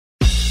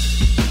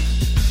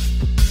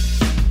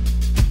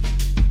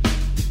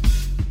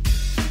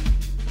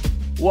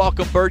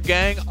Welcome, Bird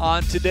Gang.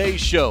 On today's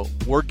show,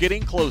 we're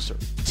getting closer.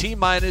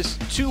 T-minus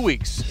 2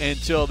 weeks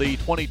until the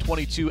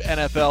 2022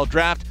 NFL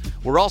Draft.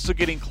 We're also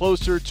getting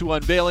closer to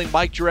unveiling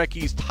Mike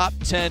Jurecki's top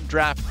 10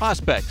 draft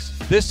prospects.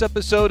 This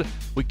episode,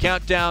 we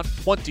count down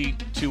 20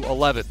 to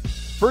 11.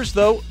 First,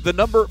 though, the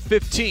number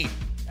 15,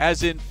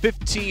 as in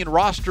 15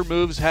 roster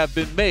moves have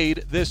been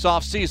made this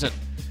offseason.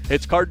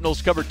 It's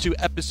Cardinals Cover 2,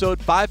 episode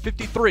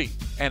 553,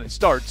 and it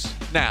starts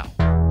now.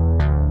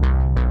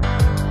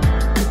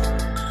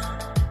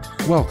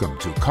 Welcome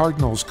to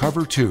Cardinals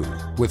Cover 2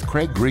 with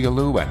Craig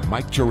Grialou and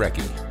Mike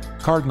Jurecki.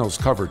 Cardinals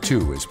Cover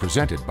 2 is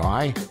presented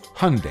by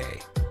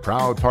Hyundai,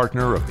 proud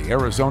partner of the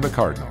Arizona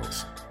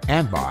Cardinals,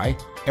 and by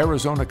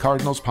Arizona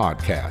Cardinals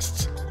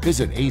Podcasts.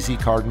 Visit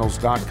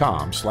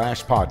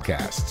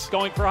azcardinals.com/podcasts.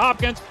 Going for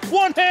Hopkins,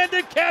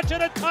 one-handed catch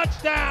and a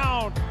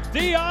touchdown!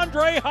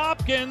 DeAndre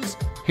Hopkins.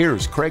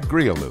 Here's Craig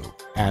Grialou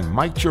and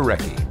Mike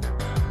Jurecki.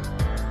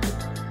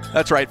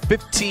 That's right,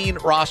 15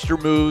 roster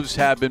moves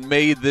have been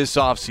made this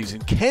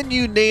offseason. Can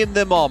you name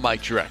them all,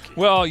 Mike Jurecki?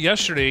 Well,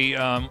 yesterday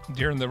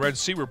during the Red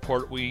Sea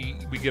Report, we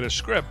get a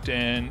script,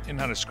 and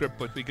not a script,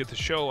 but we get the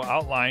show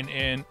outline,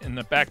 and in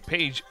the back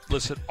page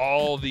listed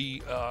all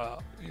the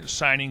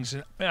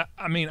signings.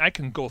 I mean, I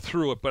can go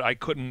through it, but I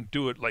couldn't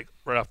do it like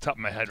right off the top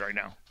of my head right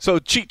now. So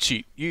cheat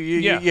sheet.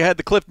 You had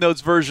the Cliff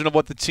Notes version of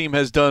what the team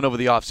has done over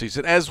the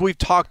offseason. As we've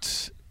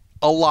talked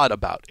a lot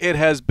about, it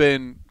has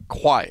been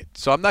quiet.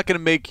 So I'm not going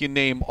to make you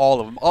name all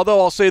of them. Although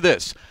I'll say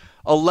this,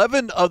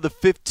 11 of the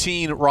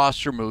 15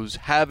 roster moves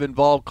have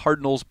involved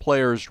Cardinals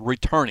players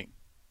returning.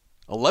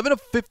 11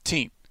 of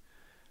 15.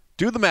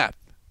 Do the math.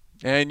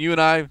 And you and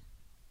I,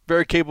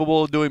 very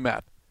capable of doing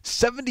math.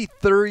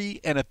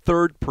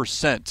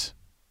 73.33%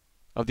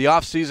 of the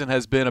offseason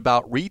has been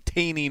about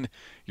retaining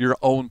your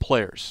own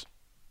players.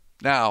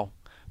 Now,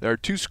 there are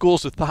two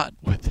schools of thought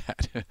with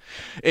that.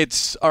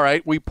 It's, all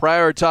right, we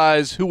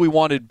prioritize who we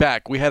wanted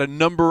back. We had a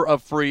number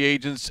of free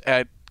agents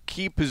at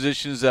key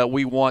positions that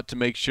we want to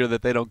make sure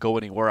that they don't go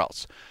anywhere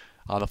else.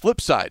 On the flip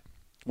side,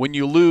 when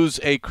you lose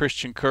a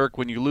Christian Kirk,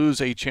 when you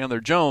lose a Chandler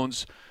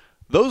Jones,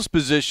 those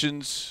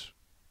positions,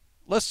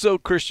 less so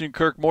Christian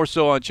Kirk, more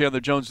so on Chandler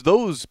Jones,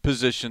 those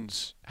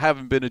positions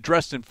haven't been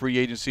addressed in free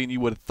agency, and you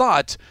would have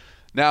thought,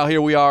 now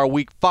here we are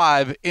week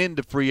 5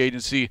 into free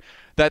agency,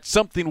 that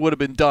something would have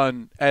been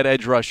done at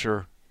edge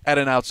rusher, at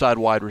an outside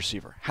wide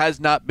receiver. Has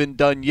not been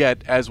done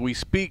yet as we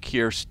speak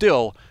here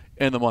still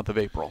in the month of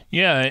April.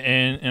 Yeah,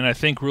 and I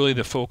think really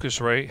the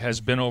focus, right, has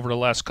been over the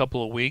last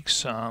couple of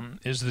weeks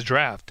is the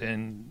draft.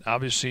 And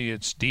obviously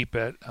it's deep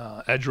at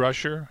edge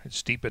rusher,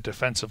 it's deep at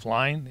defensive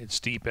line, it's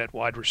deep at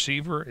wide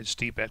receiver, it's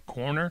deep at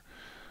corner.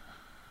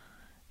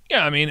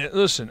 Yeah, I mean,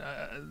 listen,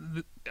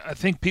 I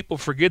think people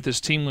forget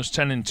this team was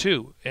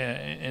 10-2,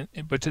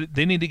 but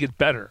they need to get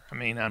better. I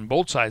mean, on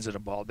both sides of the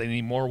ball, they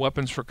need more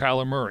weapons for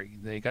Kyler Murray.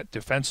 They got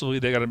defensively,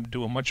 they got to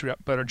do a much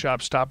better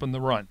job stopping the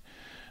run.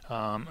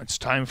 It's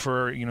time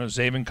for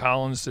Zaven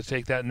Collins to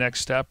take that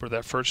next step or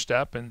that first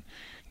step, and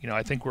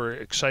I think we're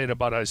excited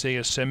about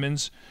Isaiah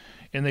Simmons.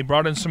 And they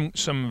brought in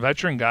some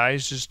veteran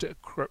guys just to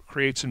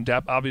create some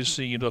depth.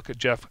 Obviously, you look at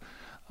Jeff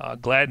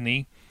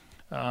Gladney.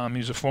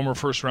 He's a former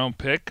first-round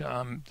pick.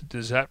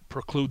 Does that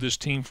preclude this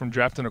team from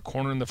drafting a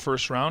corner in the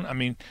first round? I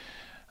mean,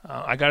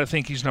 I got to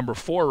think he's number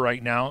 4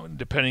 right now,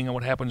 depending on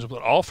what happens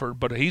with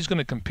Alford. But he's going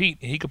to compete.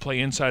 He could play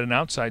inside and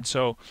outside.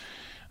 So,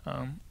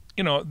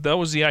 that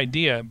was the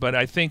idea. But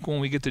I think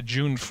when we get to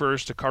June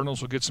 1st, the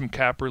Cardinals will get some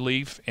cap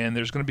relief, and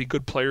there's going to be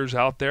good players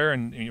out there,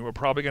 and we're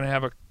probably going to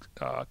have a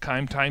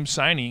time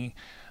signing.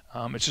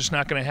 It's just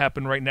not going to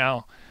happen right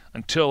now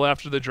until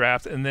after the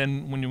draft. And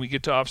then when we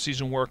get to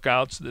off-season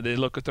workouts, they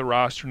look at the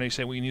roster and they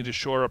say, we need to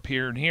shore up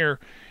here and here.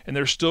 And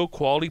there's still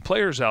quality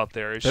players out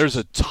there. There's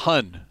a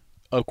ton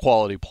of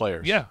quality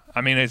players. Yeah.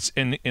 I mean, it's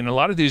in a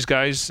lot of these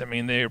guys, I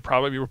mean, they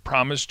probably were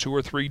promised 2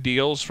 or 3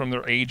 deals from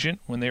their agent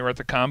when they were at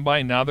the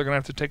Combine. Now they're going to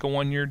have to take a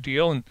 1-year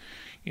deal and,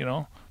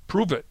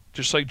 prove it,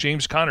 just like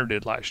James Conner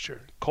did last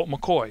year. Colt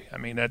McCoy. I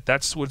mean,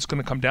 that's what it's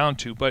going to come down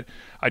to. But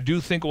I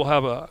do think we'll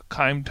have a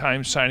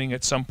time signing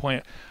at some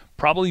point,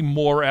 probably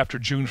more after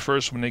June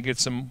 1st when they get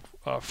some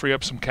free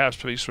up some cap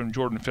space from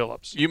Jordan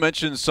Phillips. You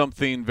mentioned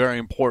something very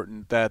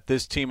important, that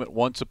this team at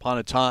once upon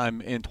a time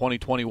in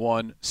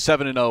 2021,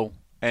 7-0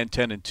 and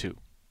 10-2.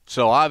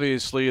 So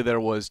obviously there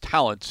was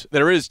talent.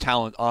 There is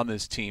talent on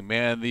this team,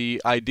 and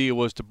the idea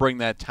was to bring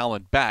that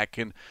talent back.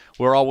 And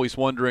we're always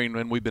wondering,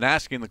 and we've been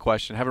asking the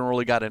question, haven't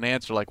really got an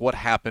answer, like what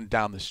happened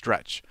down the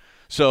stretch.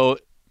 So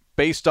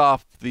based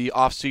off the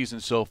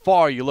offseason so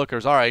far, you look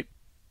at, all right,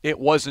 it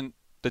wasn't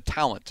the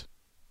talent.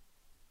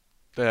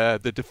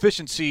 The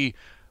deficiency,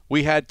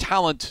 we had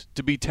talent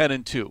to be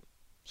 10-2.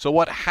 So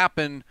what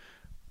happened,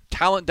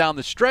 talent down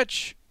the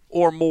stretch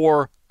or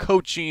more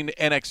coaching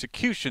and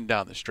execution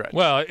down the stretch?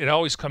 Well, it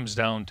always comes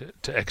down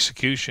to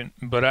execution,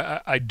 but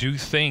I do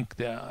think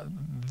that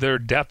their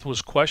depth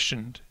was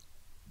questioned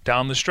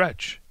down the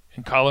stretch.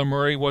 And Kyler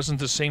Murray wasn't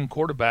the same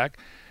quarterback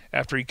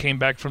after he came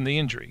back from the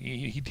injury.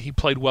 He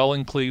played well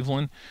in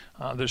Cleveland.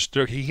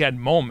 He had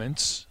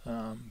moments,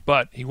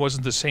 but he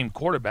wasn't the same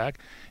quarterback.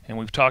 And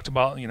we've talked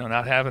about,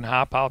 not having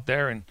Hop out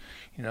there, and,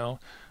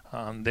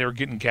 they were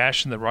getting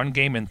gashed in the run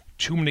game, and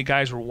too many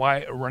guys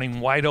were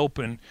running wide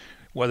open,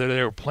 whether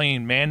they were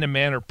playing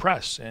man-to-man or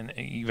press. And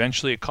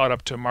eventually it caught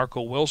up to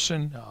Marco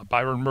Wilson.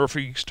 Byron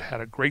Murphy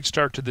had a great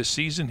start to the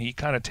season. He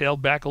kind of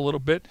tailed back a little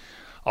bit.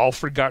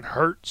 Alfred got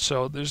hurt,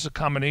 so there's a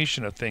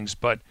combination of things.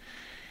 But,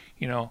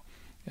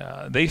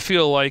 they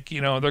feel like, they're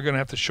going to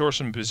have to shore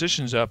some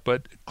positions up,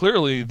 but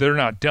clearly they're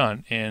not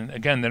done. And,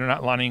 again, they're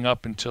not lining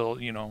up until,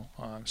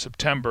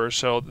 September.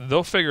 So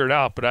they'll figure it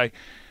out. But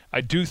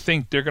I do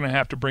think they're going to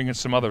have to bring in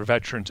some other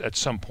veterans at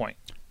some point.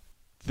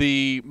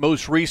 The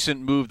most recent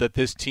move that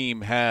this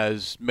team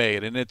has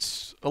made, and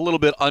it's a little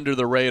bit under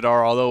the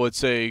radar, although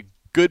it's a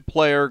good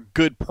player,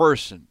 good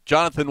person.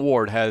 Jonathan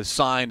Ward has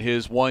signed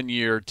his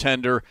 1-year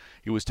tender.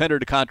 He was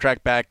tendered a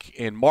contract back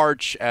in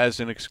March as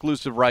an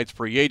exclusive rights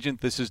free agent.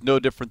 This is no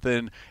different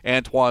than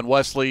Antoine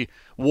Wesley.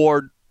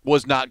 Ward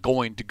was not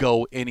going to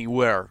go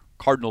anywhere.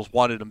 Cardinals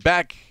wanted him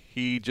back.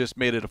 He just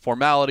made it a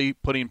formality,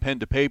 putting pen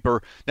to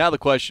paper. Now the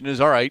question is,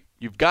 all right,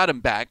 you've got him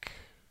back.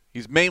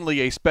 He's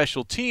mainly a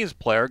special teams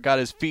player, got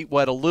his feet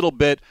wet a little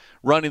bit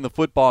running the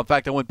football. In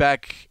fact, I went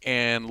back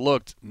and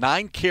looked.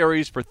 9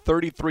 carries for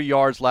 33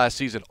 yards last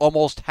season.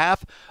 Almost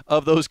half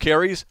of those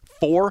carries,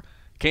 4,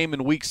 came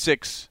in Week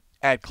 6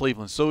 at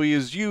Cleveland. So he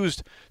is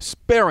used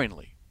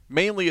sparingly,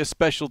 mainly a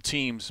special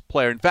teams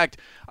player. In fact,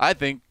 I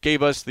think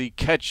gave us the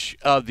catch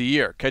of the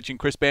year, catching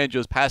Chris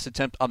Banjo's pass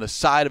attempt on the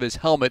side of his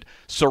helmet,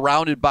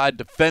 surrounded by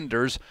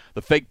defenders,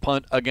 the fake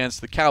punt against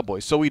the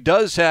Cowboys. So he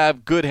does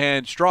have good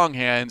hands, strong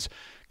hands.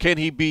 Can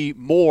he be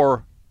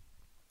more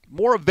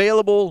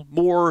available,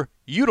 more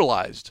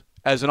utilized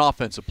as an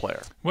offensive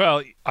player?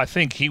 Well, I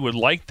think he would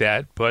like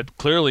that, but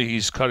clearly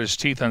he's cut his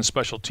teeth on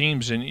special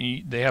teams,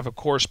 and they have a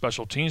core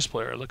special teams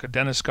player. Look at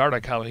Dennis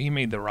Gardeck, how he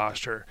made the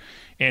roster.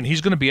 And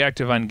he's going to be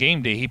active on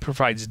game day. He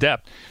provides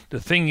depth. The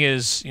thing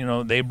is,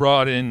 they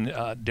brought in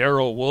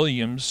Darrell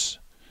Williams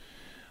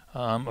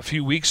a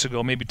few weeks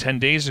ago, maybe 10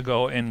 days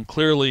ago, and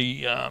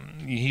clearly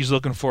he's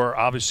looking for,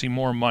 obviously,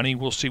 more money.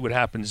 We'll see what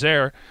happens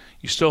there.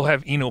 You still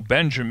have Eno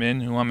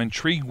Benjamin, who I'm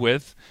intrigued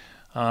with,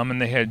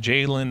 and they had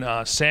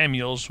Jalen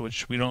Samuels,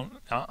 which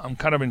I'm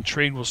kind of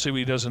intrigued. We'll see what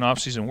he does in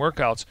off-season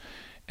workouts.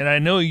 And I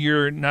know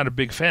you're not a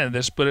big fan of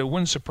this, but it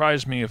wouldn't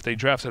surprise me if they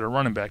drafted a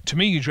running back. To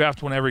me, you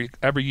draft one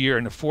every year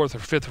in the 4th or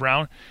 5th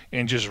round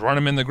and just run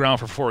him in the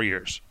ground for 4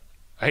 years.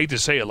 I hate to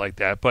say it like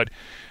that, but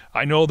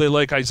I know they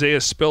like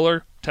Isaiah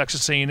Spiller,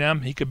 Texas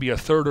A&M. He could be a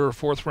 3rd or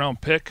 4th round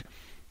pick.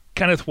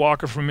 Kenneth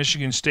Walker from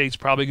Michigan State's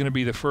probably going to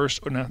be the first,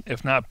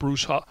 if not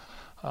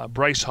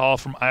Bryce Hall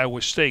from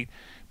Iowa State.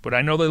 But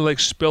I know they like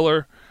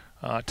Spiller,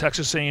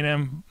 Texas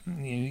A&M.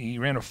 He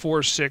ran a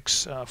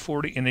 4.6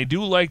 40, and they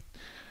do like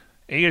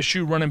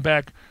ASU running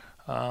back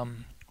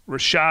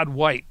Rashad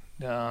White.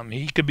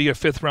 He could be a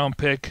 5th round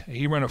pick.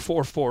 He ran a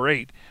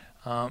 4.48.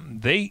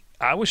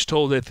 I was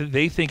told that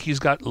they think he's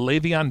got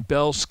Le'Veon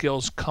Bell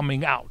skills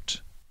coming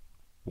out.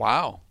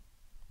 Wow.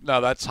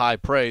 No, that's high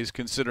praise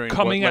considering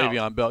coming what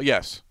Le'Veon Bell.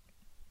 Yes.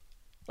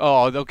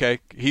 Oh, okay.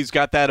 He's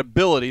got that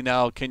ability.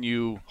 Now, can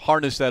you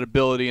harness that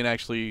ability and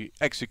actually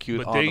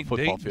execute on the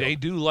football field? They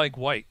do like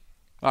White.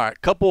 All right,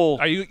 couple.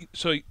 Are you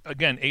so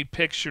again 8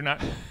 picks? You're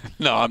not.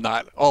 No, I'm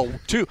not. Oh,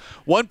 2.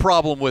 One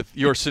problem with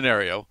your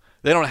scenario: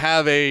 they don't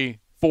have a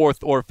 4th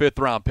or 5th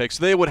round pick,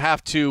 so they would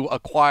have to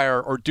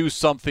acquire or do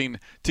something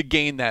to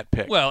gain that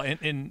pick. Well,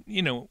 and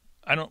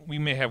I don't. We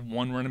may have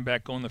one running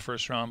back go in the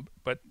 1st round,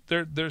 but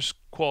there's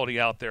quality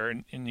out there,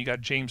 and you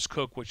got James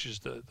Cook, which is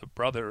the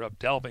brother of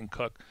Dalvin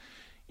Cook.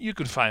 You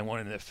could find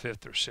one in the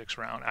 5th or 6th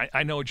round.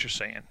 I know what you're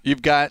saying.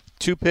 You've got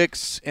 2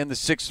 picks in the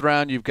 6th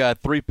round. You've got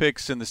 3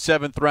 picks in the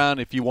 7th round.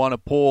 If you want to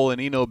pull an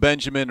Eno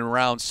Benjamin in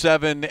round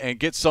 7 and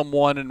get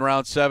someone in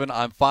round 7,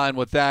 I'm fine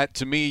with that.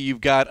 To me,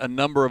 you've got a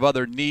number of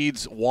other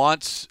needs,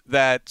 wants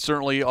that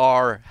certainly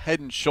are head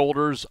and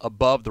shoulders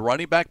above the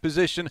running back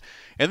position.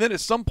 And then at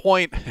some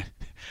point,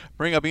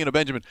 bring up Eno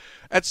Benjamin.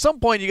 At some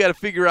point, you got to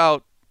figure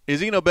out,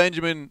 is Eno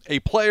Benjamin a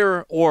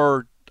player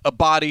or a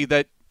body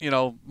that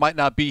might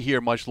not be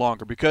here much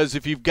longer? Because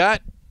if you've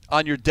got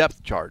on your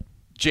depth chart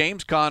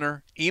James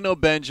Conner, Eno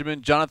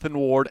Benjamin, Jonathan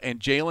Ward, and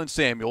Jalen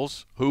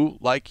Samuels, who,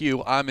 like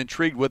you, I'm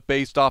intrigued with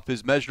based off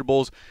his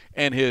measurables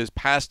and his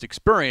past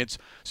experience.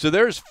 So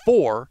there's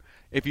 4.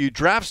 If you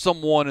draft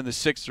someone in the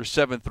 6th or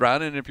 7th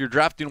round, and if you're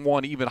drafting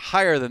one even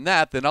higher than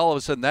that, then all of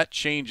a sudden that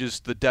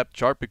changes the depth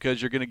chart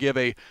because you're going to give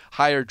a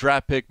higher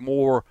draft pick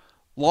more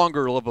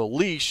longer of a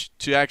leash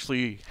to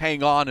actually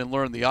hang on and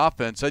learn the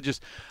offense.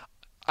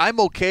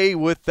 I'm okay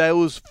with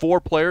those 4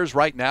 players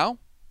right now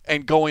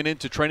and going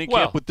into training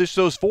camp with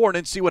those 4 and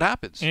then see what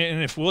happens.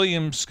 And if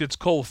Williams gets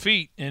cold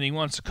feet and he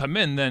wants to come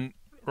in, then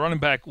running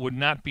back would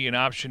not be an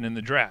option in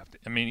the draft.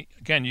 I mean,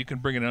 again, you can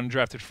bring an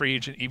undrafted free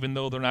agent, even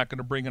though they're not going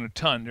to bring in a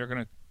ton. They're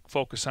going to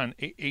focus on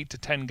 8 to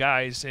 10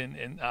 guys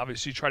and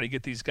obviously try to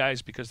get these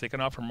guys because they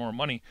can offer more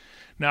money.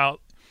 Now,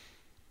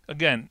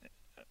 again,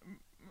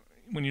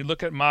 when you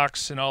look at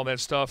mocks and all that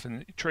stuff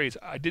and trades,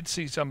 I did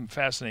see something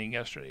fascinating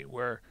yesterday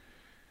where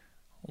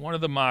one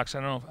of the mocks,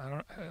 I don't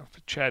know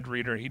if Chad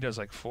Reeder, he does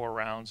like 4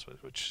 rounds,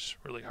 which is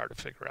really hard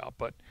to figure out.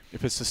 But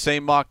if it's the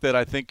same mock that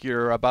I think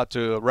you're about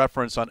to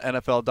reference on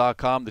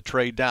NFL.com, the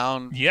trade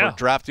down for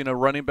drafting a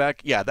running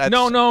back, that's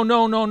no.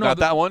 Not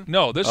that one.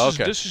 No, this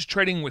is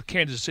trading with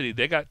Kansas City.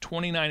 They got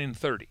 29 and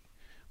 30,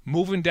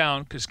 moving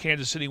down because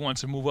Kansas City wants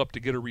to move up to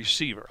get a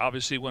receiver.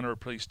 Obviously, want to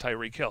replace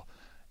Tyreek Hill.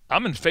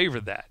 I'm in favor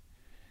of that.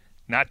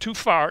 Not too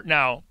far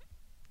now.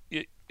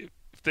 If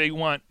they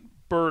want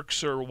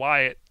Burks or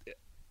Wyatt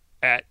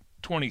at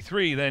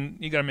 23, then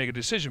you got to make a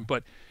decision.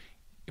 But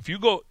if you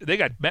go, they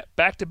got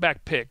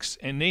back-to-back picks,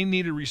 and they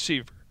need a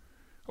receiver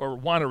or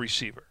want a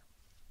receiver.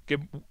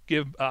 Give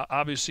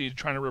obviously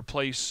trying to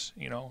replace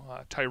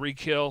Tyreek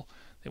Hill.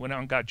 They went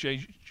out and got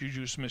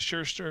Juju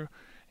Smith-Schuster,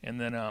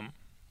 and then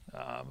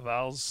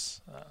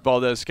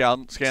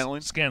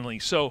Valdez-Scantling.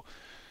 So,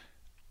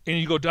 and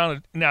you go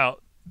down now.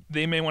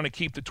 They may want to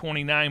keep the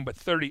 29, but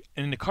 30,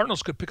 and the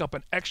Cardinals could pick up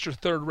an extra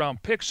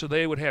third-round pick, so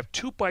they would have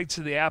 2 bites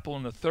of the apple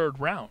in the third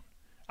round.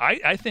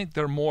 I think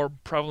they're more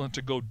prevalent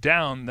to go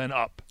down than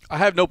up. I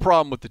have no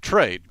problem with the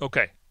trade.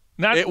 Okay.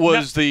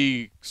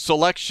 The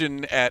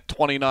selection at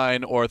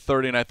 29 or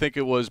 30, and I think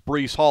it was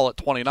Breece Hall at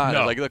 29.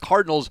 No. Like the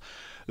Cardinals,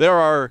 there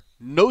are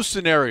no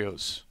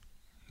scenarios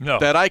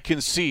that I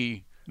can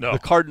see the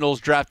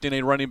Cardinals drafting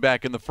a running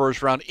back in the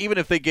first round, even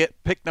if they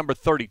get pick number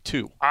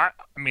 32. I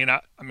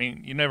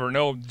mean, you never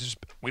know.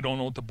 We don't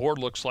know what the board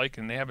looks like,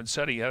 and they haven't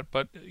said it yet.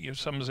 But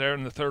someone's there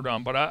in the third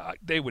round. But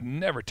they would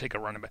never take a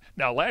running back.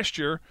 Now, last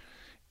year,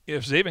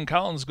 if Zaven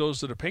Collins goes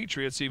to the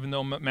Patriots, even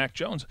though Mac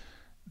Jones,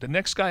 the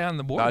next guy on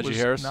the board was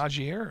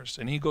Najee Harris,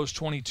 and he goes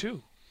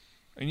 22.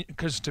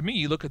 Because to me,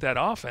 you look at that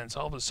offense,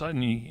 all of a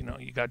sudden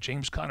you got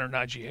James Conner,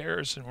 Najee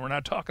Harris, and we're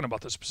not talking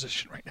about this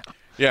position right now.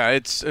 Yeah,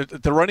 it's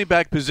the running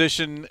back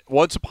position.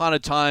 Once upon a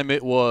time,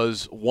 it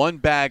was one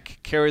back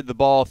carried the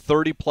ball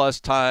 30-plus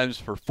times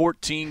for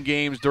 14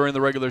 games during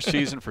the regular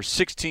season, for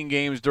 16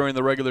 games during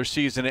the regular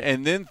season,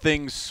 and then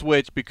things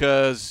switched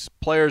because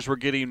players were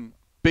getting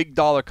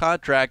big-dollar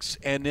contracts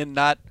and then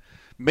not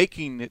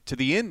making it to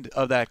the end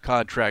of that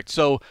contract.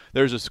 So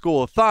there's a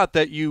school of thought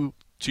that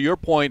to your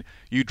point,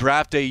 you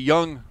draft a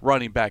young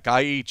running back,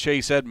 i.e.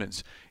 Chase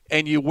Edmonds,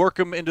 and you work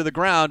him into the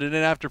ground, and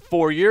then after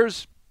 4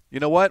 years, you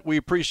know what? We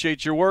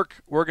appreciate your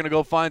work. We're going to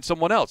go find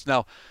someone else.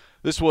 Now,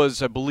 this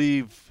was, I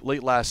believe,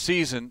 late last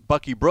season.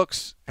 Bucky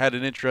Brooks had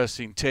an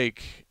interesting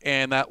take,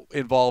 and that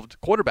involved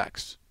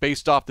quarterbacks,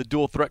 based off the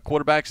dual-threat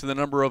quarterbacks and the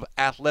number of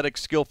athletic,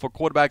 skillful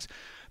quarterbacks,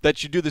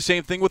 that you do the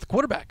same thing with the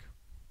quarterback.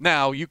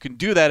 Now, you can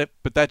do that,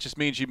 but that just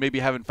means you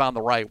maybe haven't found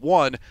the right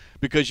one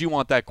because you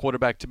want that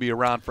quarterback to be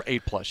around for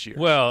 8+ years.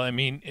 Well, I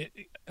mean,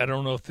 I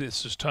don't know if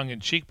this is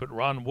tongue-in-cheek, but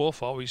Ron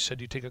Wolf always said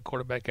you take a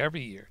quarterback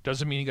every year.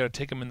 Doesn't mean you got to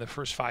take him in the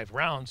first 5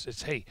 rounds.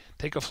 It's, hey,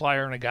 take a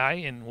flyer on a guy,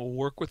 and we'll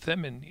work with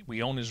him, and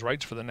we own his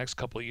rights for the next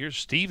couple of years.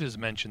 Steve has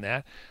mentioned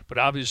that. But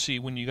obviously,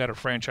 when you got a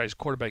franchise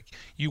quarterback,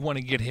 you want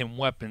to get him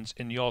weapons,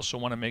 and you also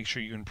want to make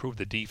sure you improve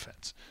the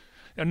defense.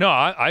 And no,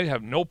 I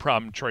have no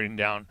problem trading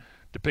down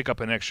to pick up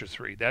an extra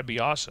 3. That'd be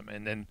awesome.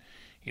 And then,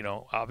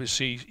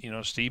 obviously,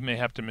 Steve may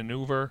have to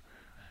maneuver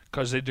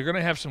because they're going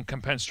to have some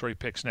compensatory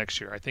picks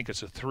next year. I think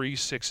it's a 3,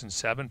 6, and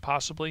 7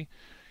 possibly.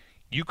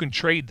 You can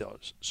trade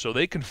those. So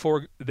they can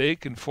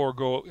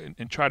forego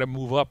and try to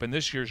move up in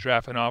this year's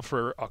draft and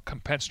offer a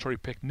compensatory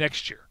pick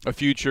next year. A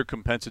future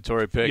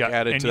compensatory pick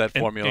added to that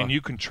formula. And you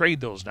can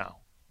trade those now.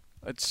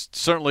 It's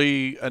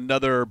certainly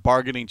another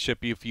bargaining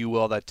chip, if you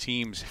will, that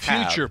teams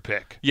have. Future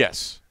pick.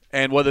 Yes.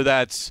 And whether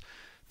that's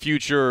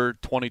future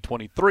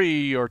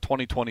 2023 or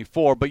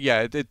 2024, but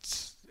yeah,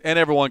 and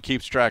everyone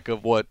keeps track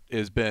of what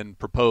has been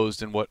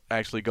proposed and what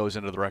actually goes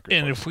into the record.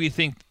 And if we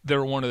think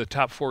they're one of the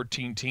top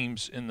 14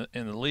 teams in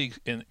the league,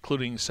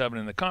 including 7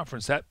 in the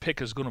conference, that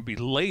pick is going to be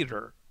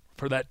later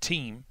for that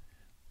team,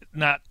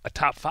 not a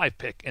top 5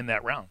 pick in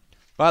that round.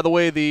 By the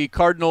way, the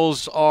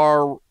Cardinals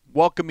are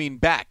welcoming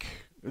back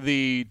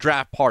the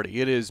draft party.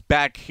 It is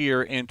back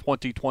here in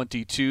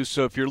 2022.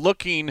 So if you're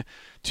looking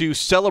to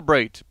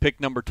celebrate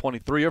pick number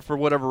 23, or for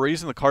whatever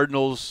reason the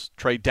Cardinals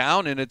trade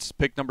down and it's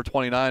pick number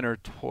 29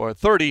 or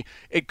 30,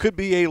 it could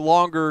be a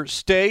longer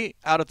stay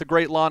out at the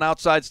Great Lawn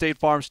outside State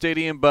Farm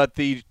Stadium. But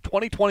the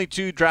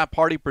 2022 draft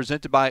party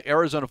presented by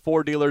Arizona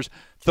Ford Dealers,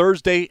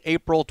 Thursday,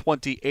 April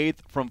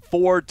 28th from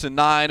 4 to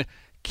 9.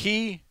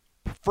 Key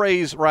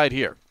phrase right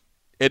here: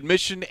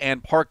 admission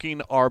and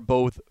parking are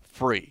both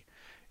free.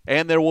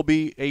 And there will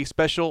be a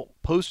special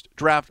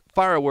post-draft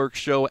fireworks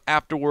show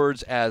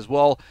afterwards as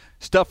well.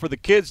 Stuff for the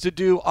kids to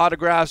do,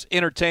 autographs,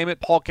 entertainment.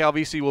 Paul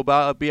Calvisi will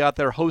be out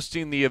there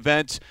hosting the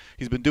event.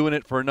 He's been doing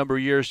it for a number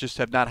of years, just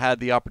have not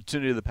had the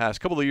opportunity the past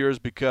couple of years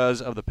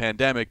because of the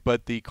pandemic.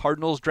 But the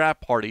Cardinals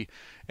draft party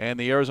and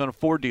the Arizona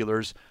Ford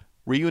Dealers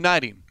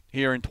reuniting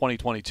here in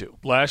 2022.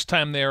 Last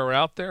time they were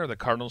out there, the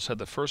Cardinals had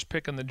the first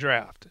pick in the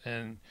draft.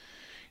 And,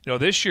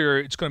 this year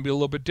it's going to be a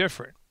little bit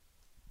different.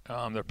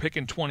 They're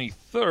picking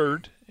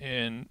 23rd,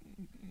 and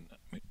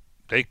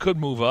they could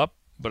move up,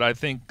 But I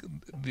think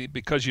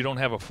because you don't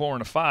have a 4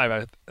 and a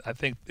 5, I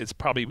think it's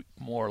probably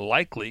more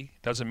likely.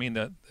 Doesn't mean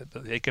that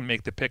they can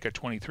make the pick at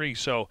 23.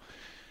 So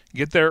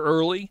get there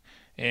early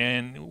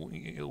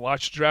and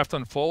watch the draft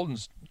unfold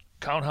and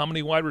count how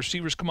many wide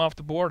receivers come off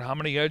the board, how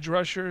many edge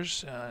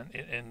rushers,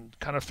 and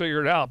kind of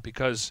figure it out,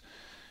 because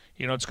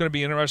it's going to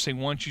be interesting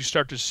once you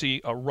start to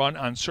see a run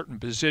on certain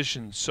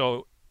positions.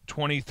 So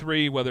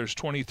 23, whether it's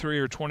 23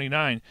 or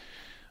 29,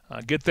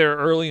 get there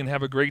early and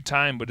have a great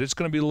time, but it's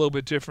going to be a little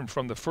bit different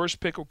from the first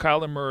pick with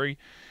Kyler Murray,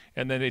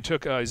 and then they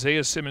took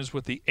Isaiah Simmons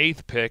with the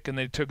 8th pick, and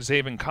they took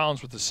Zaven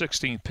Collins with the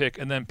 16th pick,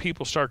 and then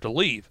people start to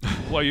leave.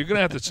 Well, you're going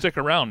to have to stick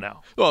around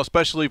now. Well,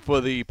 especially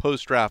for the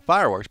post-draft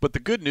fireworks. But the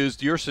good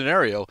news, your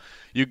scenario,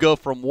 you go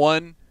from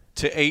 1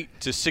 to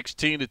 8 to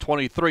 16 to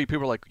 23.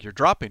 People are like, you're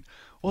dropping.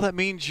 Well, that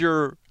means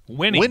you're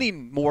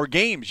winning more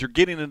games. You're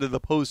getting into the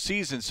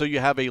postseason, so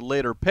you have a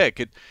later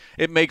pick.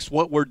 It makes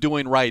what we're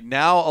doing right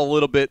now a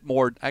little bit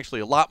more,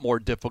 actually a lot more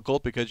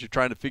difficult, because you're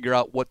trying to figure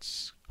out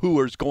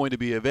who is going to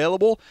be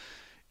available.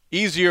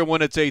 Easier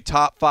when it's a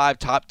top 5,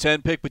 top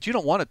 10 pick, but you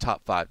don't want a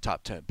top 5,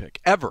 top 10 pick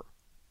ever.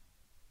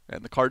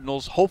 And the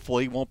Cardinals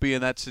hopefully won't be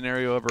in that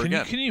scenario ever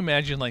again. Can you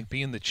imagine like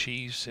being the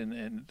Chiefs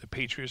and the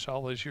Patriots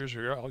all those years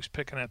where you're always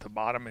picking at the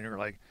bottom and you're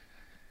like,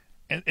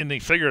 and they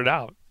figure it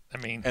out. I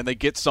mean, and they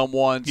get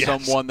someone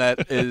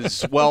that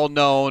is well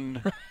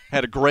known,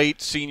 had a great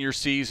senior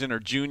season or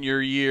junior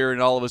year, and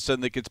all of a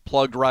sudden it gets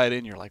plugged right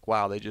in. You're like,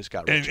 wow, they just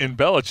got rich. And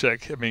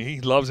Belichick, I mean, he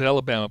loves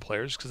Alabama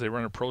players because they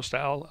run a pro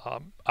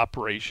style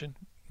operation,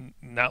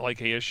 not like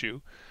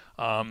ASU.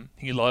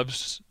 He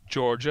loves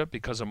Georgia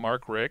because of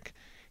Mark Richt.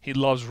 He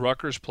loves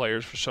Rutgers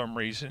players for some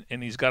reason,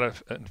 and he's got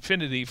an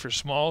affinity for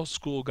small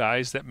school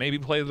guys that maybe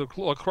play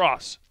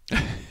lacrosse.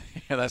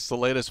 Yeah, that's the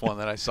latest one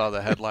that I saw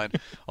the headline.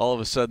 All of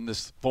a sudden,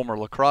 this former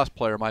lacrosse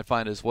player might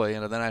find his way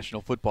into the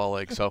National Football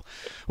League. So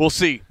we'll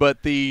see.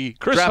 But the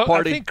draft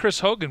party. I think Chris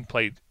Hogan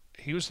played.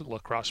 He was a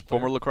lacrosse player.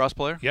 Former lacrosse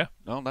player? Yeah.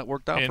 No, that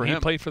worked out for him. And he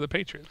played for the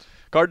Patriots.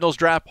 Cardinals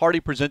draft party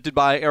presented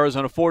by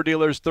Arizona Ford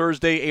Dealers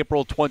Thursday,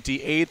 April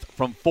 28th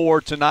from 4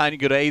 to 9. You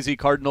go to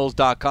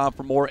azcardinals.com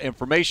for more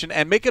information.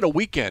 And make it a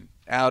weekend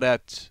out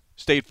at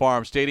State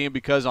Farm Stadium,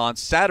 because on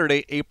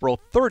Saturday, April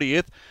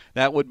 30th,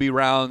 that would be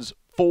rounds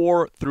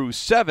 4 through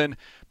 7,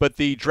 but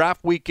the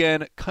draft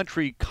weekend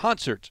country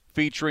concert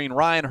featuring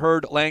Ryan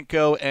Hurd,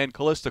 Lanco, and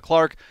Callista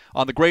Clark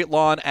on the Great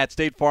Lawn at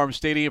State Farm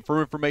Stadium. For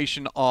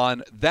information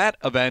on that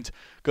event,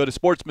 go to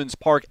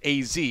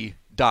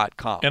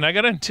sportsmansparkaz.com. And I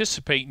got to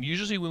anticipate,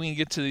 usually when we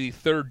get to the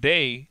third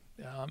day,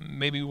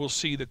 maybe we'll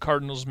see the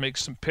Cardinals make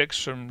some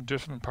picks from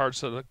different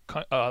parts of the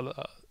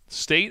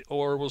state,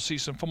 or we'll see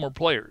some former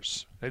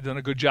players. They've done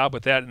a good job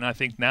with that, and I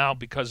think now,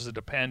 because of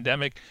the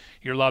pandemic,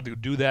 you're allowed to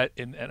do that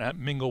and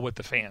mingle with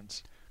the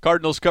fans.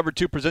 Cardinals Cover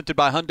 2 presented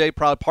by Hyundai,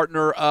 proud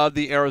partner of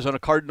the Arizona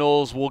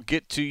Cardinals. We'll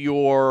get to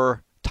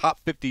your top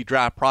 50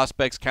 draft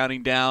prospects,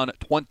 counting down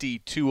 20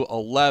 to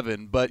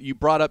 11. But you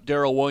brought up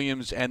Darrell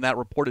Williams and that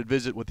reported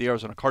visit with the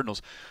Arizona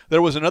Cardinals.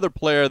 There was another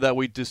player that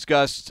we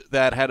discussed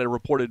that had a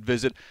reported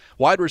visit,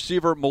 wide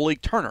receiver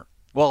Malik Turner.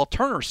 Well,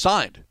 Turner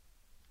signed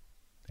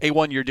a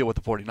one-year deal with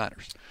the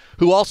 49ers,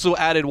 who also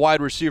added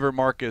wide receiver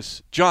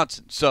Marcus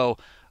Johnson. So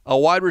a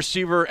wide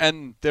receiver,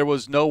 and there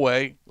was no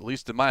way, at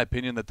least in my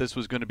opinion, that this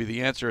was going to be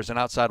the answer as an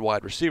outside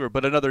wide receiver,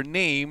 but another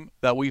name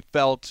that we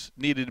felt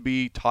needed to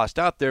be tossed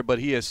out there, but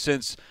he has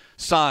since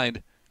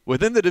signed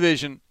within the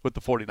division with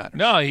the 49ers.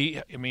 No,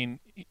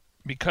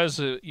 because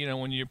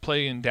when you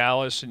play in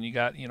Dallas and you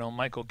got,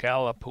 Michael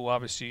Gallup, who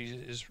obviously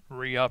is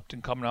re-upped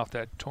and coming off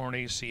that torn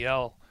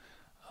ACL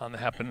that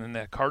happened in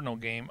that Cardinal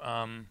game,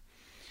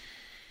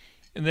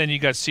 and then you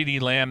got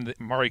CeeDee Lamb,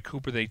 Murray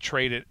Cooper, they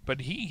traded. But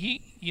he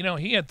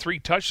had 3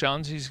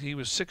 touchdowns. He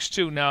was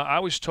 6'2". Now, I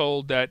was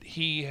told that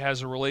he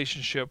has a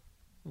relationship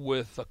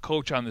with a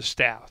coach on the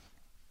staff.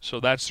 So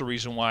that's the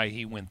reason why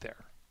he went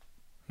there.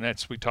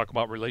 And we talk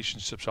about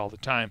relationships all the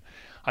time.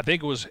 I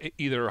think it was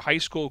either a high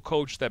school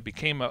coach that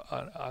became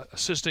a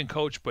assistant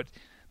coach, but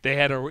they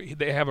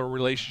have a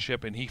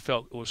relationship, and he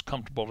felt it was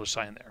comfortable to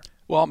sign there.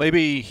 Well,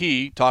 maybe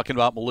he, talking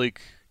about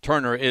Malik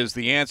Turner, is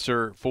the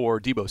answer for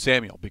Deebo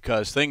Samuel,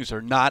 because things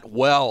are not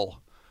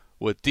well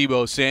with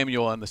Deebo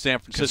Samuel and the San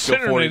Francisco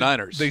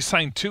 49ers. They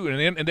signed 2,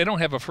 and they don't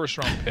have a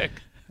first-round pick.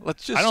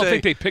 I don't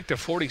think they picked a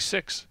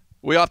 46.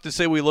 We often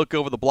say we look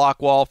over the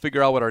block wall,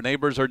 figure out what our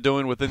neighbors are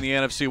doing within the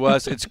NFC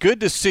West. It's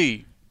good to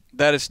see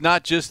that it's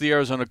not just the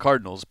Arizona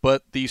Cardinals,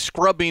 but the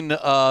scrubbing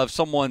of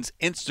someone's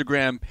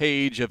Instagram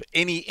page of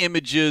any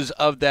images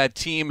of that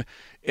team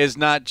is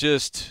not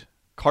just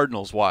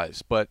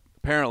Cardinals-wise, but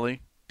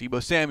apparently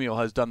Deebo Samuel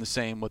has done the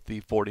same with the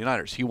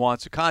 49ers. He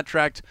wants a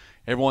contract.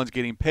 Everyone's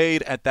getting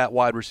paid at that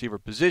wide receiver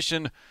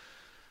position.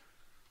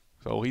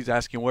 So he's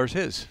asking, where's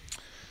his?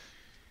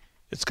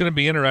 It's going to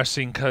be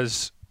interesting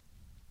because,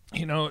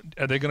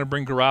 are they going to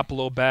bring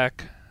Garoppolo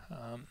back?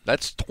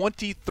 That's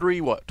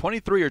 23 or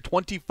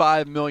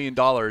 $25 million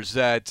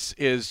that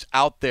is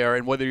out there.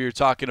 And whether you're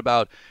talking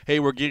about, hey,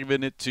 we're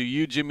giving it to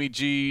you, Jimmy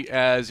G,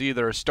 as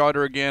either a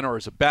starter again or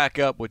as a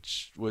backup,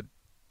 which would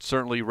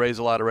certainly raise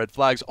a lot of red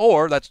flags.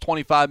 Or that's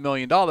 $25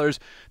 million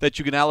that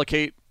you can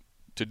allocate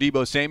to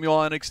Deebo Samuel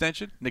on an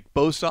extension, Nick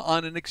Bosa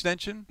on an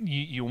extension.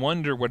 You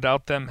wonder,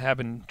 without them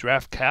having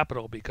draft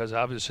capital, because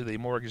obviously they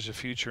mortgage the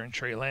future in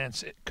Trey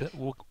Lance,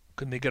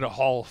 can they get a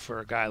haul for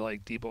a guy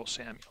like Deebo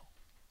Samuel?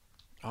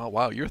 Oh,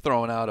 wow. You're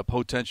throwing out a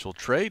potential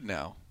trade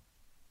now.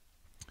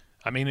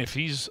 I mean,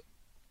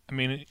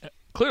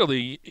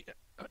 clearly,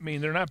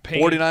 they're not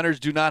paying. 49ers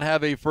do not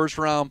have a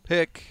first-round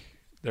pick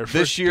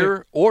this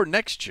year or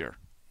next year.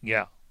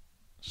 Yeah.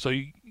 So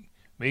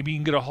maybe you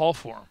can get a haul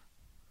for him.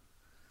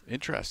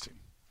 Interesting.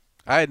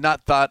 I had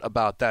not thought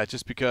about that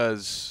just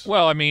because.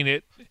 Well, I mean,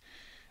 again,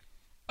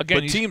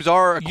 but teams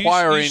are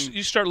acquiring.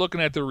 You start looking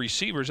at the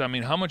receivers. I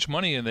mean, how much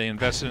money are they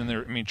invested in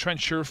there? I mean,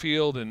 Trent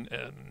Sherfield and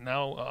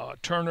now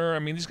Turner. I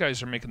mean, these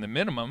guys are making the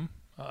minimum.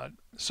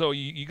 So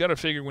you got to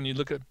figure when you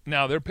look at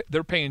now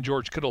they're paying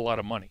George Kittle a lot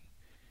of money,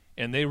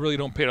 and they really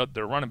don't pay out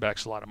their running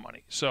backs a lot of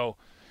money. So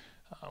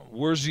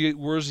where's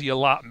the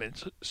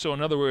allotment? So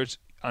in other words,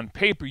 on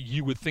paper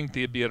you would think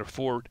they'd be able to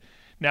afford.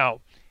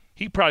 Now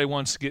he probably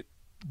wants to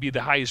be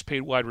the highest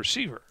paid wide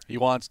receiver. He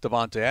wants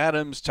Devontae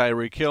Adams,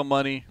 Tyreek Hill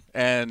money,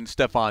 and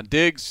Stephon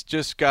Diggs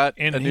just got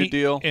a new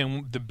deal.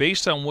 And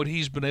based on what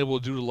he's been able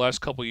to do the last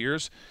couple of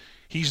years,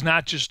 he's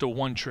not just a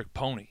one-trick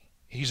pony.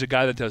 He's a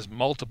guy that does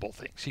multiple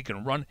things. He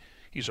can run.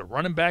 He's a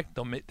running back.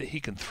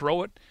 He can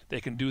throw it. They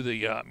can do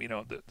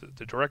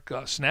the direct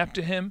snap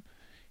to him.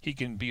 He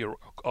can be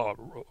a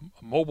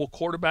mobile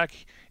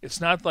quarterback. It's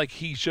not like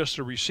he's just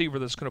a receiver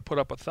that's going to put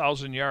up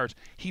 1,000 yards.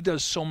 He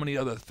does so many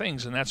other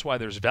things, and that's why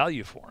there's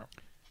value for him.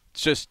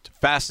 It's just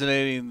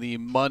fascinating the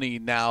money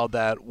now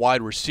that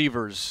wide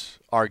receivers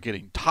are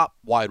getting, top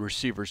wide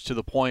receivers, to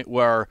the point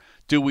where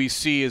do we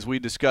see, as we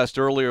discussed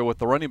earlier with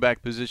the running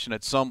back position,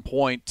 at some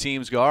point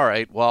teams go, all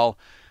right, well,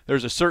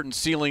 there's a certain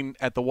ceiling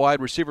at the wide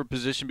receiver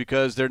position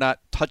because they're not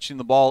touching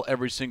the ball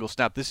every single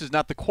snap. This is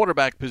not the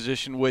quarterback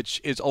position,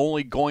 which is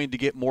only going to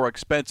get more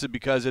expensive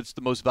because it's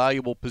the most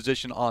valuable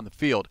position on the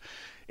field.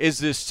 Is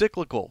this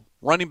cyclical?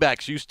 Running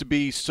backs used to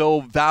be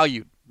so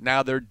valued.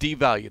 Now they're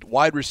devalued.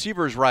 Wide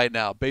receivers right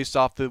now, based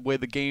off the way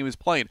the game is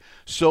playing,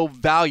 so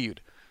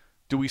valued.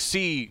 Do we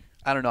see,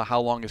 I don't know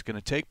how long it's going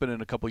to take, but in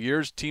a couple of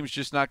years, teams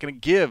just not going to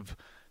give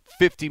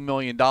 $50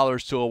 million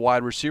to a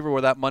wide receiver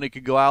where that money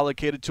could go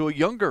allocated to a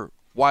younger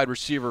wide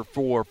receiver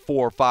for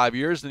 4 or 5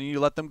 years, and then you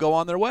let them go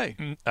on their way?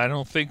 I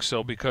don't think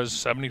so, because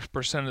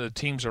 70% of the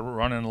teams are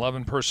running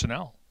 11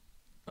 personnel.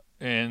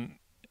 And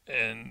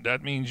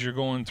that means you're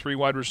going 3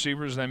 wide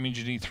receivers. That means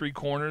you need 3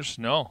 corners.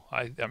 No,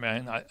 I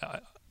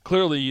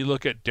clearly, you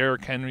look at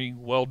Derrick Henry,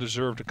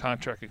 well-deserved a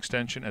contract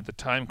extension at the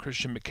time.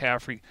 Christian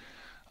McCaffrey,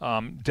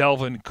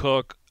 Delvin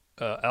Cook,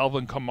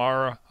 Alvin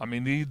Kamara. I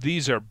mean,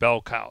 these are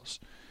bell cows.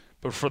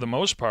 But for the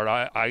most part,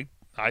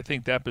 I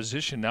think that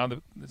position now,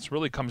 it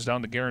really comes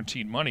down to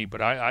guaranteed money.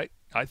 But I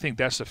think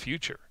that's the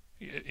future.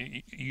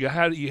 You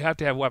have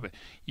to have weapons.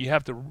 You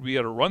have to be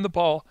able to run the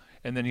ball,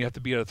 and then you have to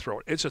be able to throw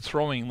it. It's a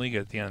throwing league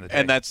at the end of the day.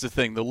 And that's the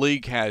thing. The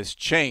league has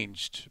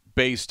changed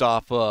based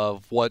off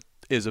of what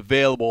is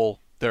available,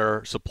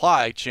 their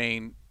supply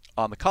chain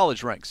on the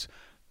college ranks.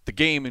 The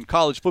game in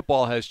college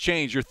football has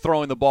changed. You're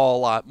throwing the ball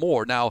a lot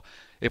more. Now,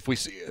 if we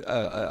see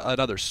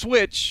another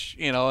switch,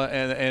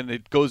 and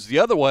it goes the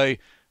other way,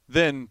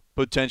 then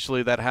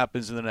potentially that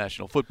happens in the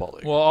National Football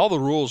League. Well, all the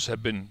rules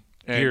have been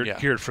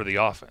geared for the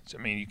offense.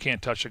 I mean, you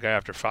can't touch a guy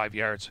after 5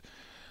 yards.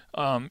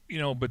 But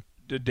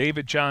the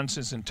David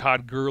Johnsons and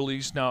Todd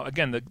Gurley's. Now,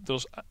 again,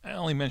 I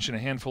only mentioned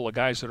a handful of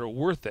guys that are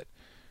worth it.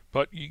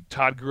 But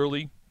Todd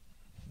Gurley,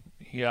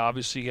 he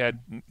obviously had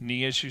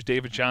knee issues.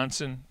 David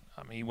Johnson,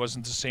 he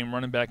wasn't the same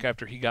running back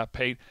after he got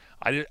paid.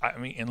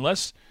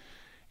 Unless –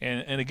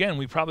 and again,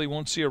 we probably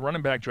won't see a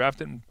running back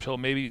drafted until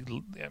maybe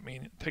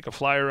 – take a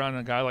flyer on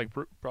a guy like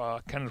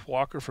Kenneth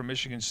Walker from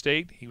Michigan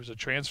State. He was a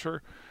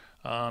transfer.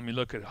 You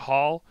look at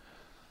Hall,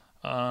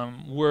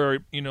 where,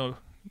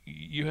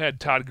 you had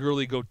Todd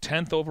Gurley go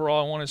 10th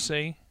overall, I want to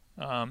say.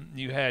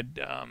 You had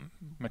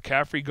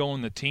McCaffrey go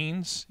in the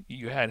teens.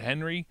 You had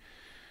Henry.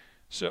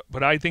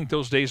 But I think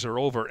those days are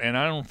over, and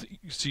I don't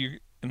see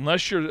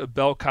unless you're a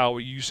bell cow.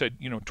 You said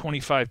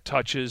 25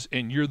 touches,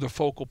 and you're the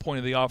focal point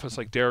of the offense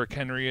like Derrick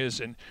Henry is,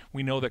 and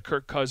we know that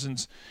Kirk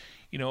Cousins,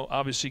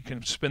 obviously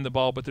can spin the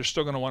ball, but they're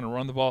still going to want to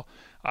run the ball.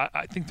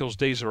 I think those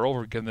days are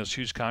over getting those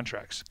huge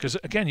contracts because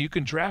again, you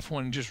can draft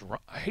one and just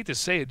I hate to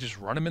say it, just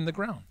run him in the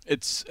ground.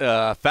 It's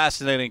a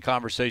fascinating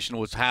conversation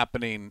what's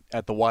happening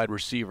at the wide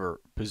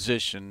receiver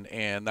position,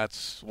 and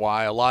that's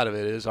why a lot of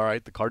it is, all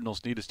right, the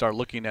Cardinals need to start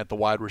looking at the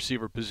wide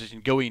receiver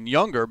position going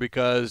younger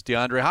because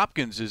DeAndre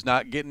Hopkins is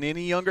not getting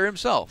any younger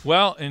himself.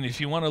 Well, and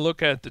if you want to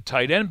look at the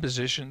tight end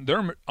position,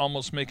 they're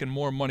almost making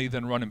more money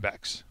than running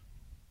backs.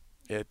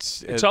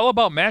 It's all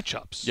about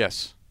matchups.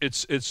 Yes.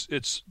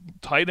 It's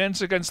tight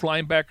ends against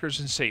linebackers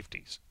and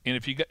safeties. And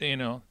if you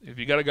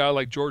got a guy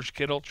like George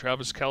Kittle,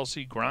 Travis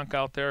Kelce, Gronk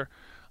out there,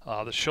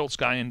 the Schultz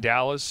guy in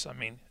Dallas,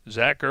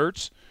 Zach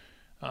Ertz,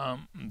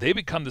 they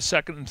become the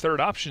second and third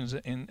options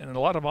in a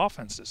lot of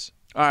offenses.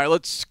 All right,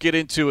 let's get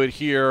into it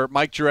here.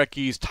 Mike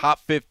Jurecki's top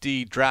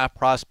 50 draft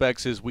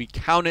prospects as we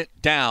count it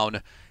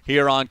down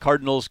here on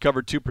Cardinals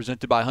Cover 2,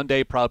 presented by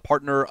Hyundai, proud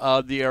partner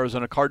of the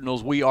Arizona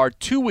Cardinals. We are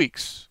 2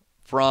 weeks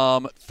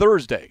from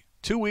Thursday.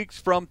 2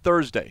 weeks from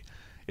Thursday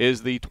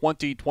is the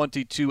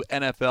 2022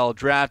 NFL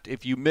Draft.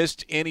 If you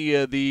missed any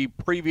of the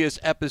previous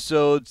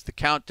episodes, the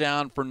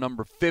countdown from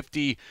number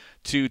 50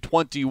 to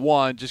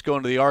 21, just go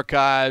into the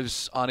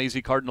archives on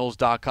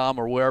azcardinals.com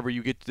or wherever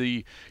you get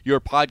your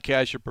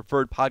podcast, your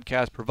preferred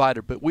podcast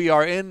provider. But we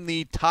are in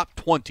the top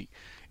 20.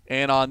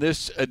 And on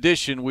this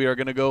edition, we are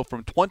going to go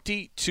from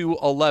 20 to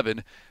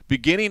 11,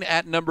 beginning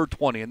at number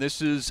 20. And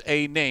this is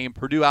a name,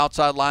 Purdue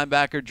outside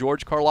linebacker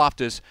George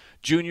Karlaftis,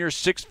 Jr.,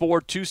 6'4",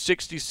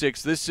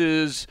 266. This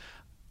is,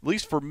 at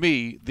least for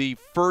me, the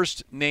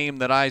first name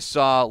that I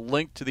saw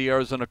linked to the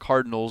Arizona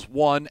Cardinals,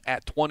 one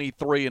at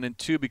 23, and then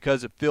two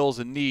because it fills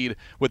a need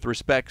with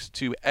respect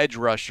to edge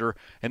rusher,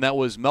 and that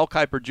was Mel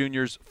Kiper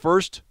Jr.'s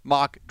first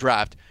mock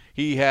draft.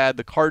 He had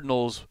the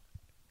Cardinals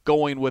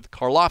going with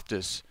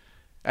Karlaftis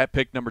at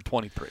pick number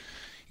 23.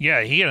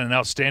 Yeah, he had an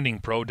outstanding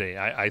pro day.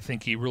 I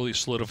think he really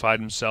solidified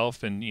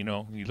himself, and, you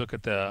look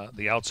at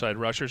the outside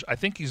rushers. I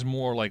think he's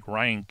more like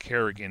Ryan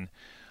Kerrigan.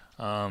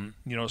 6'4",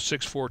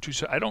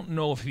 270. I don't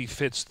know if he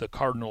fits the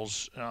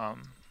Cardinals'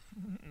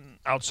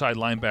 outside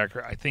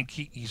linebacker. I think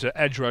he's an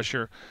edge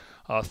rusher,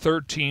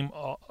 third-team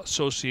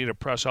Associated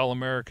Press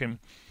All-American.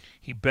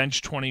 He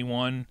benched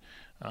 21.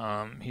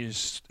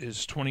 His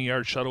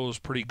 20-yard shuttle was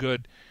pretty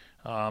good.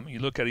 You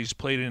look at he's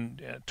played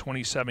in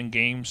 27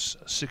 games,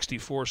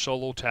 64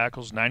 solo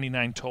tackles,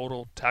 99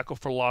 total. Tackle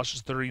for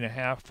losses,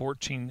 30.5,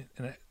 14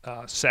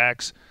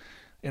 sacks.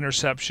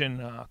 Interception,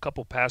 a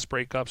couple pass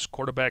breakups,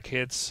 quarterback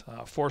hits,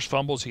 forced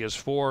fumbles. He has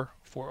four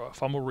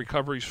fumble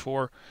recoveries,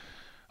 4.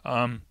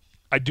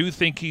 I do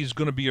think he's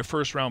going to be a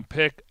first-round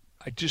pick.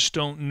 I just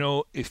don't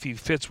know if he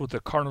fits what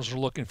the Cardinals are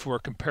looking for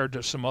compared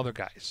to some other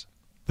guys.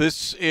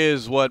 This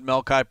is what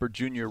Mel Kiper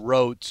Jr.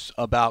 wrote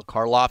about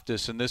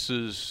Karlaftis, and this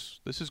is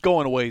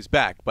going a ways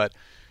back, but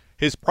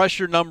his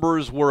pressure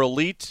numbers were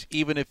elite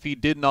even if he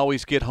didn't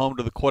always get home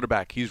to the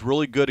quarterback. He's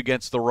really good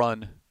against the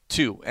run,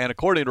 too. And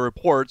according to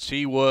reports,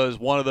 he was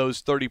one of those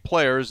 30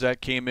 players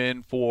that came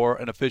in for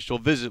an official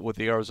visit with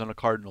the Arizona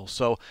Cardinals.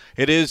 So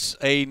it is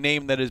a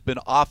name that has been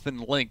often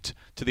linked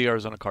to the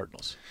Arizona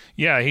Cardinals.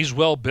 Yeah, he's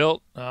well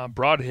built,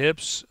 broad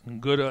hips,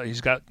 good. He's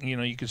got,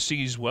 you can see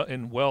he's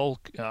well.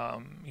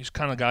 He's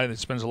kind of guy that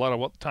spends a lot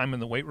of time in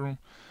the weight room.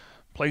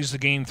 Plays the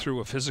game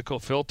through a physical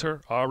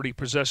filter. Already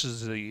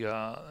possesses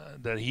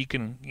that he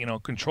can,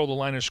 control the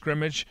line of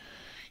scrimmage.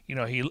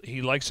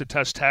 He likes to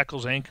test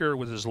tackles anchor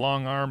with his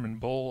long arm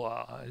and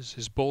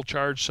his bull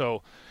charge.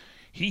 So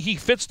he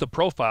fits the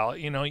profile.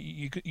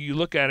 You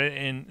look at it,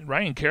 and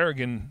Ryan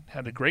Kerrigan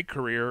had a great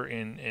career,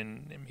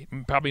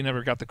 and probably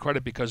never got the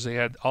credit because they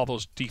had all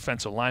those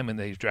defensive linemen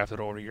that he's drafted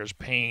over the years,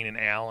 Payne and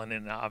Allen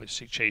and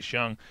obviously Chase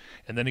Young,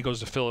 and then he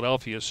goes to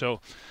Philadelphia. So,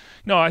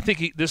 no, I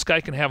think this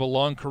guy can have a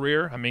long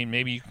career. I mean,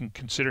 maybe you can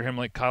consider him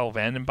like Kyle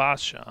Vanden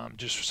Bosch,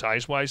 just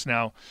size-wise.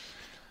 Now,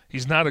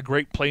 he's not a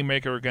great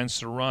playmaker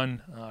against the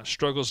run,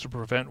 struggles to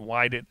prevent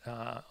wide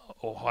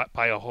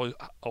by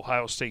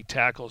Ohio State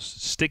tackles,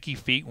 sticky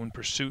feet when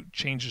pursuit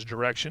changes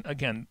direction.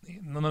 Again,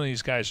 none of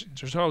these guys,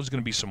 there's always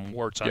going to be some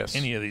warts on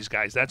any of these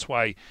guys. That's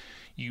why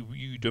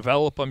you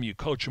develop them, you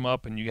coach them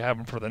up, and you have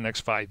them for the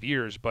next 5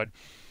 years. But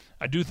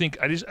I do think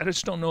I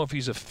just don't know if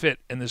he's a fit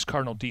in this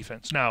Cardinal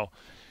defense. Now,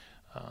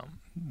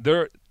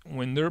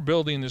 when they're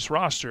building this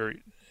roster,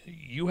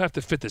 you have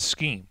to fit the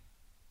scheme.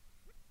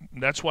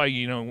 That's why,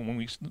 when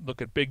we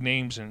look at big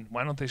names and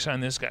why don't they sign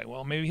this guy?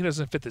 Well, maybe he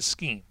doesn't fit the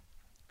scheme.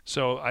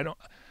 So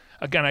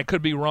I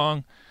could be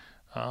wrong.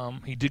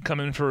 He did come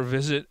in for a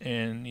visit,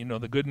 and,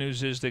 the good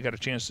news is they got a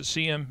chance to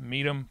see him,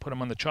 meet him, put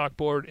him on the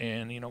chalkboard,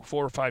 and,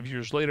 4 or 5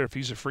 years later, if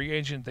he's a free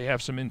agent, they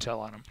have some intel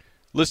on him.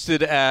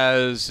 Listed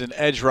as an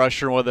edge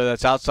rusher, whether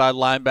that's outside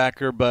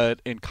linebacker,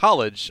 but in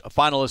college, a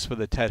finalist for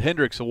the Ted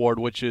Hendricks Award,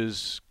 which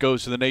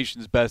goes to the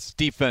nation's best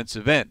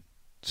defensive end.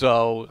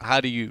 So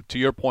how do you, to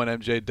your point,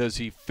 MJ, does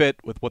he fit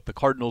with what the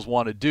Cardinals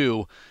want to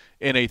do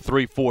in a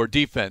 3-4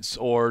 defense?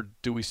 Or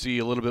do we see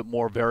a little bit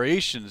more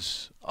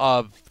variations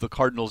of the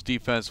Cardinals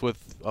defense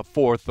with a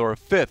 4th or a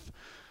 5th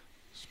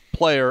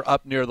player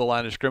up near the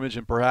line of scrimmage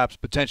and perhaps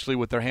potentially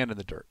with their hand in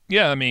the dirt?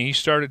 Yeah, I mean, he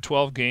started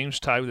 12 games,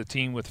 tied with the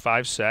team with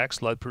 5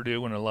 sacks, led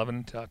Purdue in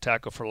 11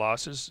 tackle for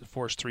losses,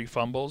 forced 3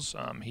 fumbles.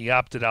 He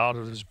opted out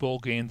of his bowl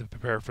game to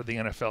prepare for the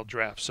NFL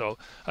draft. So,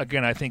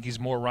 again, I think he's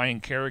more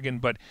Ryan Kerrigan,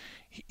 but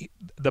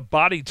the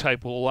body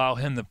type will allow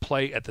him to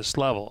play at this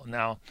level.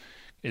 Now,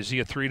 is he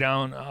a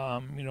 3-down,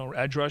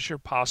 edge rusher?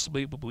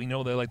 Possibly, but we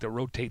know they like to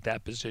rotate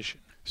that position.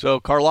 So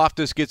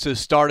Karlaftis gets us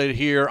started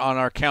here on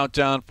our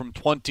countdown from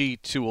 20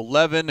 to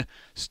 11,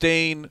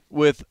 staying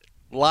with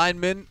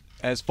linemen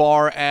as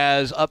far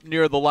as up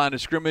near the line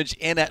of scrimmage.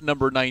 And at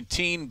number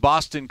 19,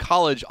 Boston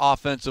College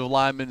offensive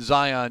lineman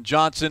Zion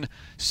Johnson,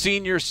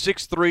 senior,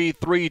 6'3",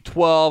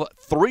 312,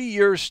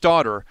 3-year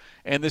starter.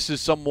 And this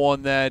is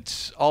someone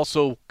that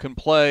also can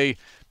play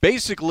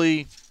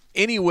basically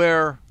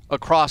anywhere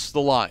across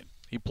the line.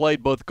 He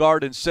played both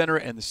guard and center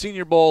in the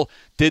Senior Bowl,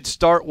 did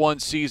start one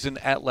season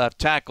at left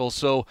tackle.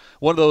 So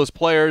one of those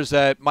players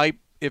that might,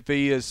 if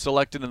he is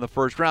selected in the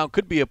first round,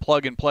 could be a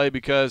plug-and-play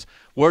because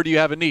where do you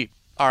have a need?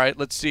 All right,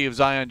 let's see if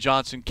Zion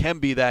Johnson can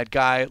be that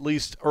guy at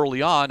least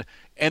early on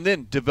and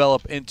then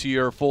develop into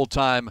your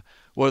full-time,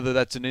 whether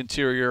that's an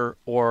interior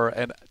or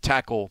a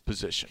tackle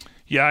position.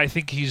 Yeah, I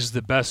think he's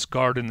the best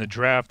guard in the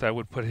draft. I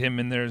would put him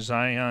in there,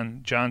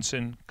 Zion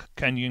Johnson,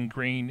 Kenyon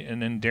Green,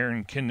 and then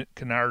Darren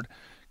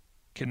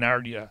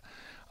Kinardia.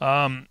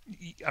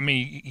 I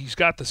mean, he's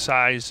got the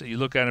size. You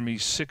look at him,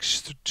 he's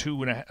 6'2",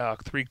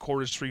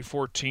 3/4,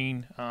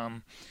 314.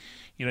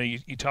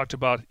 You talked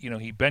about,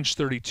 he benched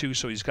 32,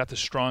 so he's got the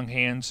strong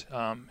hands.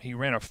 He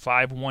ran a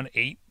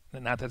 5.18.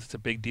 Not that it's a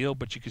big deal,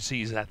 but you can see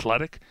he's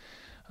athletic.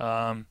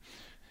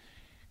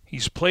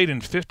 He's played in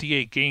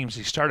 58 games.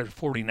 He started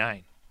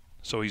 49.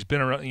 So he's been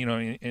around,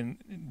 in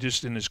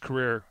his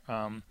career.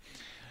 The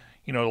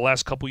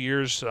last couple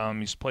years,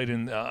 he's played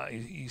in.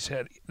 He's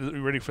had.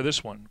 Ready for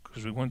this one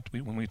because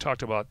when we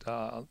talked about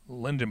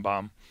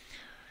Lindenbaum,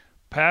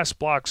 pass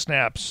block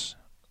snaps,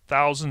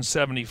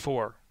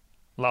 1,074,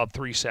 allowed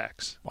 3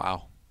 sacks.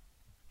 Wow,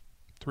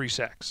 3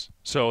 sacks.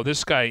 So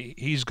this guy,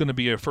 he's going to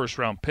be a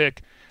first-round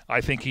pick.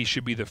 I think he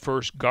should be the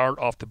first guard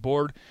off the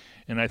board.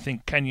 And I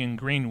think Kenyon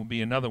Green will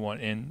be another one.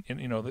 And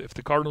if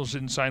the Cardinals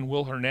didn't sign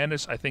Will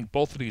Hernandez, I think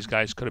both of these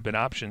guys could have been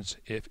options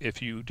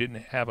if you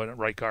didn't have a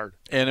right guard.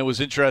 And it was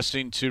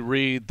interesting to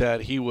read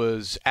that he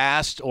was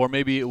asked, or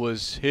maybe it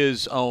was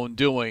his own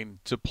doing,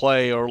 to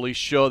play or at least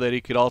show that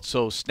he could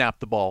also snap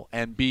the ball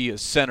and be a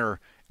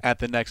center at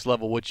the next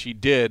level, which he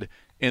did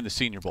in the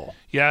Senior Bowl.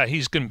 Yeah,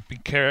 he's going to be,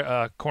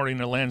 according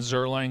to Lance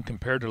Zierlein,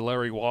 compared to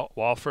Larry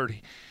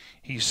Walford.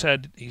 He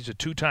said he's a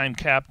 2-time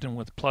captain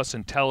with plus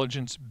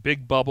intelligence,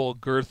 big bubble,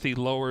 girthy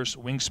lowers,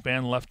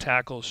 wingspan, left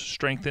tackles,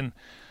 strengthen.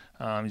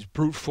 He's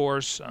brute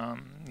force.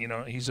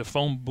 He's a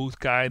phone booth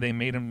guy. They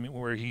made him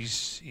where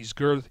he's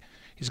girth.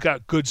 He's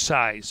got good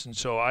size, and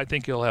so I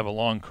think he'll have a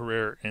long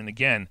career. And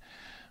again,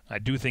 I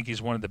do think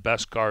he's one of the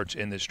best guards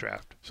in this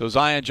draft. So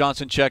Zion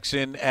Johnson checks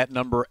in at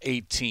number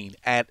 18.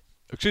 At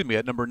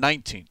number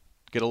 19.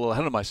 Get a little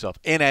ahead of myself.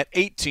 And at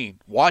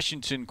 18,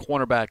 Washington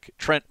cornerback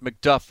Trent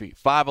McDuffie,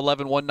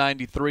 5'11",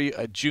 193,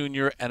 a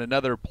junior, and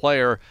another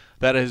player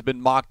that has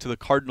been mocked to the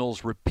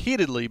Cardinals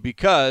repeatedly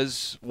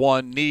because,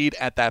 one, need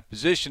at that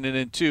position, and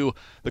then two,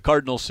 the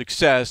Cardinals'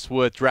 success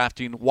with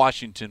drafting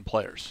Washington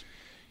players.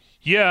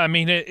 Yeah, I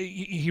mean,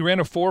 he ran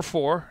a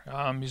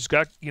 4.4. He's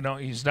got,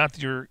 he's not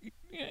your –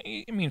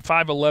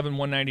 5'11",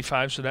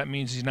 195, so that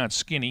means he's not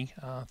skinny.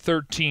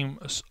 Third-team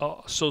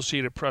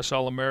Associated Press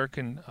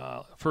All-American,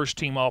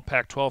 first-team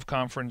All-Pac-12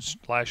 Conference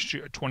last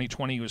year,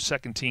 2020. He was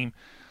second-team.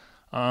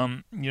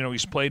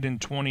 He's played in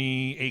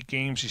 28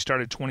 games. He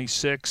started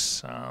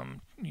 26.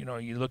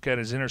 You look at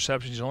his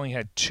interceptions, he's only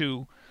had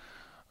 2.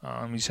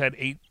 He's had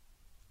 8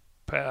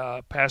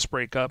 pass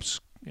breakups,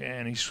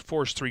 and he's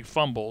forced 3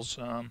 fumbles.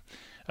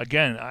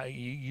 Again,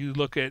 you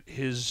look at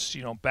his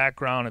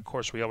background. Of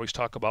course, we always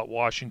talk about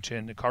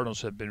Washington. The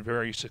Cardinals have been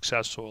very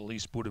successful, at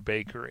least Budda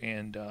Baker,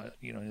 and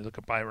you look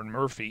at Byron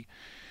Murphy.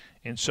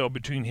 And so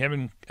between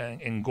him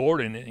and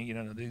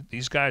Gordon,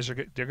 these guys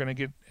they're going to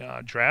get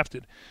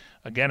drafted.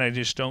 Again, I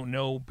just don't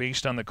know,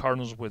 based on the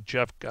Cardinals with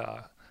Jeff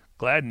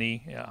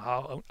Gladney,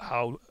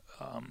 how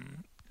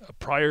a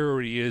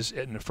priority is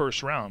in the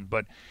first round.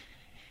 But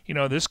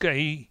this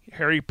guy,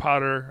 Harry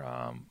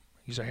Potter,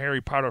 he's a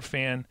Harry Potter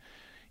fan.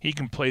 He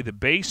can play the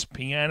bass,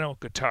 piano,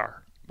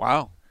 guitar.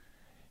 Wow.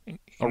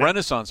 A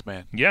Renaissance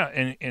man. Yeah,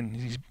 and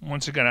he's,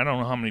 once again, I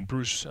don't know how many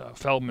Bruce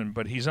Feldman,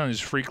 but he's on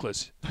his freak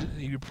list.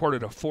 He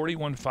reported a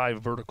 41.5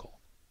 vertical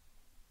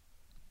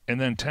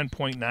and then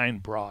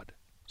 10.9 broad.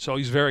 So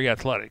he's very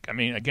athletic. I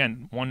mean,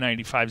 again,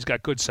 195. He's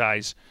got good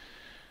size.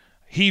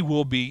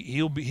 He'll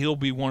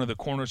be one of the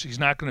corners. He's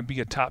not going to be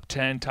a top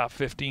 10, top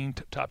 15,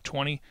 top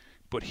 20,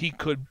 but he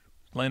could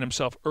land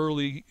himself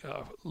early,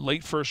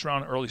 late first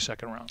round, early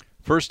second round.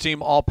 First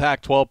team All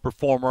Pac-12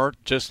 performer,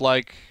 just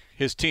like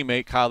his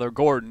teammate Kyler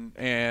Gordon,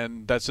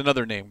 and that's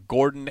another name.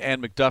 Gordon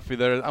and McDuffie,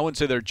 I wouldn't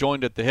say they're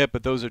joined at the hip,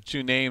 but those are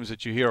two names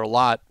that you hear a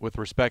lot with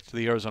respect to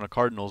the Arizona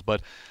Cardinals.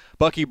 But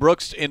Bucky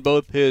Brooks, in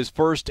both his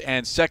first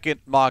and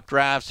second mock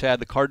drafts, had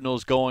the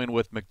Cardinals going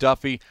with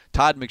McDuffie.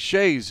 Todd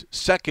McShay's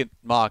second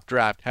mock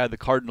draft had the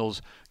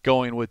Cardinals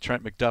going with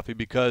Trent McDuffie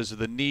because of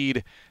the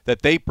need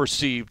that they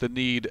perceived, the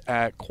need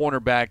at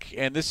cornerback.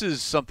 And this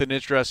is something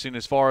interesting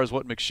as far as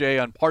what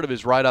McShay, on part of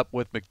his write-up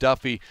with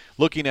McDuffie,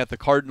 looking at the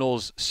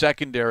Cardinals'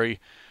 secondary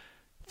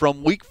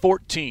from Week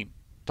 14,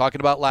 talking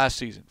about last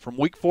season, from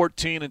Week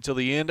 14 until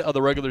the end of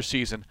the regular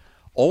season,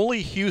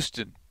 only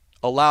Houston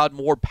allowed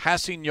more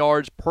passing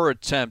yards per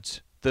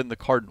attempt than the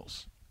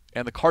Cardinals.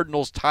 And the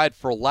Cardinals tied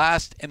for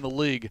last in the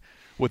league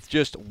with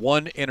just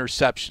 1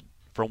 interception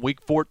from Week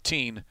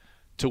 14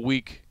 to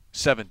Week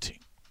 17.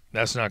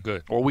 That's not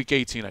good. Or Week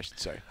 18, I should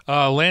say.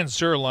 Lance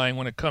Zierlein,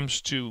 when it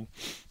comes to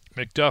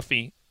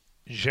McDuffie,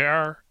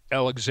 Jair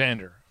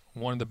Alexander,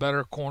 one of the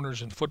better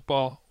corners in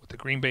football with the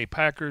Green Bay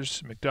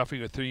Packers.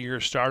 McDuffie, a 3-year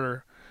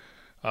starter.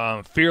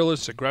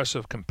 Fearless,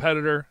 aggressive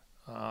competitor.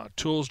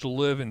 tools to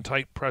live in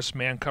tight press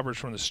man coverage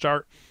from the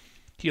start.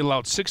 He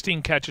allowed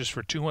 16 catches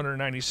for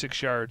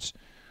 296 yards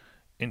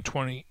in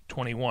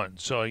 2021.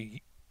 So,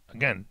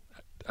 again,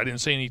 I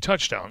didn't say any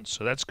touchdowns,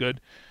 so that's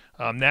good.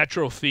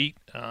 Natural feet,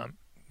 and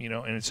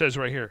it says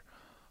right here,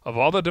 of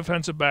all the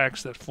defensive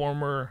backs that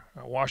former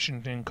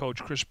Washington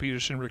coach Chris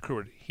Peterson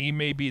recruited, he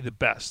may be the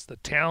best. The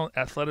talent,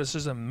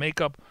 athleticism,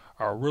 makeup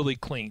are really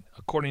clean,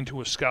 according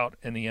to a scout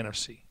in the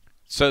NFC.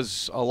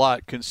 Says a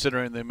lot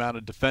considering the amount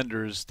of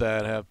defenders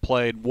that have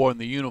played, worn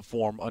the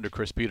uniform under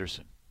Chris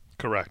Peterson.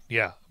 Correct,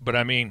 yeah. But,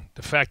 I mean,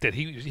 the fact that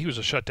he was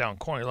a shutdown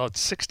corner, he allowed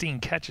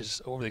 16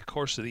 catches over the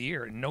course of the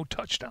year and no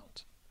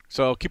touchdowns.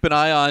 So keep an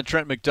eye on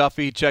Trent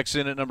McDuffie. Checks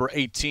in at number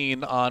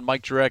 18 on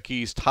Mike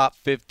Jurecki's top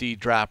 50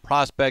 draft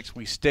prospects.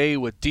 We stay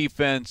with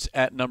defense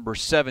at number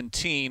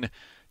 17.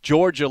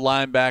 Georgia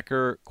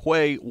linebacker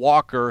Quay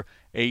Walker,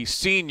 a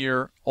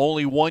senior,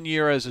 only 1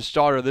 year as a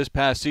starter this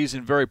past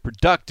season, very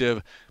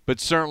productive,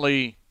 but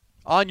certainly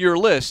on your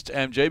list,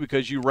 MJ,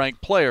 because you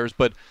rank players,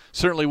 but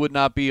certainly would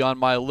not be on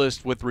my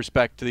list with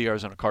respect to the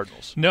Arizona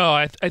Cardinals. No,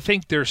 I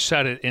think they're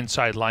set at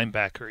inside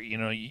linebacker.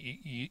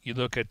 You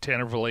look at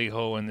Tanner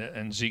Vallejo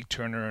and Zeke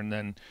Turner, and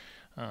then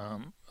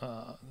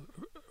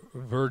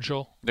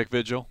Nick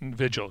Vigil.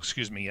 Vigil,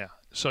 excuse me, yeah.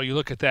 So you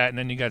look at that, and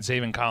then you got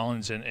Zaven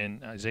Collins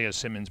and Isaiah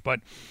Simmons.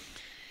 But,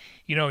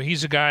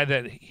 he's a guy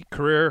that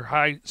career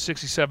high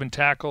 67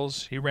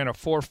 tackles. He ran a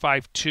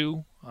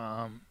 4.52.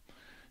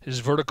 His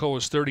vertical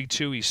was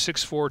 32. He's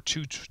 6'4",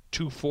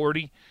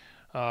 240.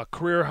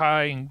 Career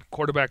high in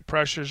quarterback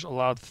pressures,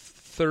 allowed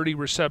 30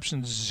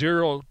 receptions,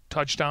 0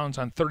 touchdowns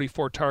on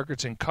 34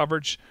 targets in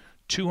coverage,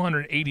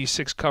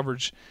 286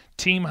 coverage.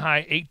 Team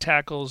high 8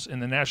 tackles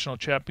in the national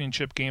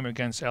championship game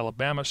against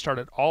Alabama.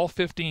 Started all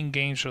 15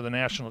 games for the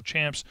national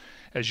champs.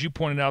 As you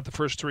pointed out, the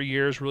first 3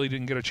 years really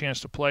didn't get a chance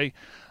to play.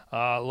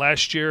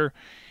 Last year,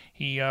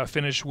 he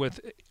finished with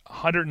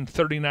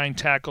 139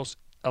 tackles,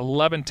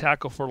 11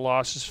 tackle for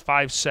losses,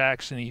 5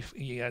 sacks, and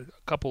he had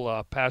a couple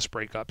of pass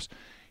breakups.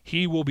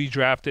 He will be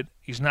drafted.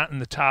 He's not in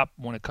the top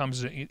when it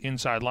comes to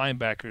inside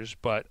linebackers,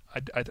 but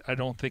I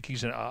don't think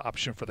he's an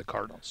option for the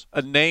Cardinals.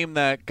 A name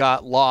that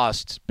got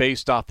lost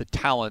based off the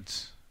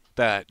talent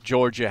that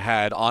Georgia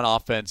had on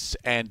offense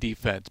and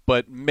defense,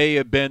 but may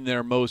have been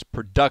their most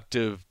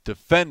productive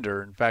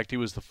defender. In fact, he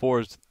was the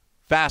fourth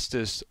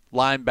fastest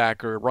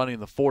linebacker running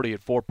the 40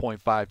 at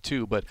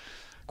 4.52. But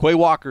Quay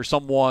Walker,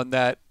 someone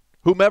that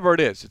whomever it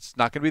is, it's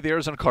not going to be the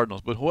Arizona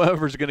Cardinals, but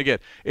whoever's going to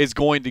get is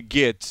going to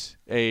get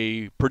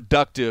a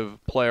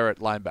productive player at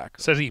linebacker.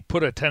 Says he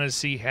put a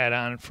Tennessee hat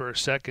on for a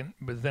second,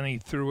 but then he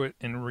threw it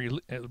and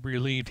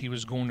relieved he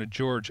was going to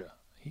Georgia.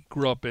 He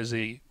grew up as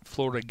a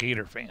Florida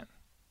Gator fan.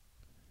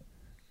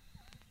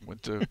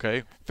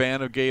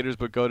 Fan of Gators,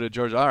 but go to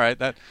Georgia. All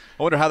right, I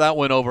wonder how that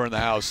went over in the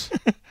house.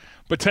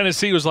 But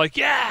Tennessee was like,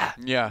 yeah.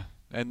 Yeah,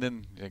 and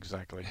then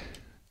exactly.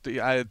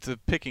 The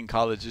picking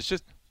college is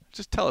just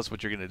tell us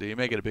what you're going to do. You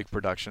make it a big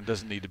production. It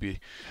doesn't need to be.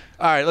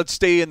 All right, let's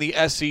stay in the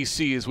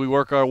SEC as we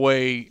work our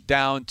way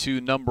down to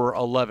number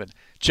 11.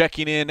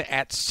 Checking in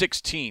at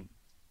 16.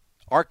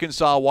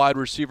 Arkansas wide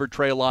receiver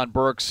Treylon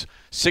Burks,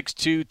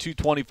 6'2",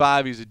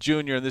 225. He's a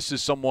junior, and this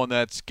is someone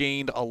that's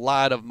gained a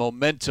lot of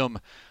momentum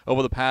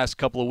over the past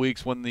couple of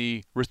weeks when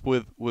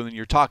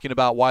you're talking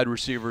about wide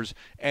receivers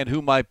and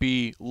who might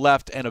be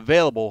left and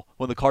available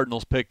when the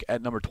Cardinals pick at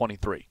number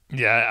 23.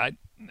 Yeah,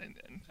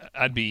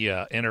 I'd be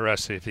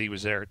interested if he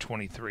was there at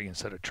 23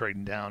 instead of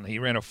trading down. He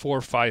ran a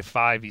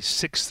 4.55. He's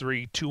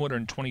 6'3",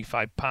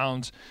 225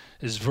 pounds.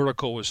 His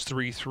vertical was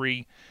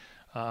 3.3.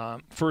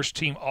 First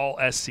team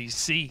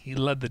All-SEC. He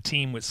led the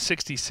team with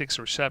 66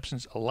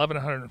 receptions,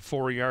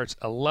 1,104 yards,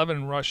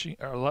 11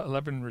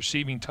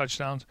 receiving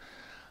touchdowns.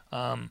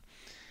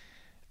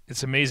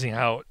 It's amazing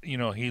how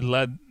he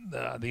led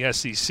the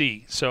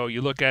SEC. So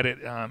you look at it,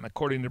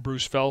 according to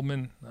Bruce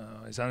Feldman,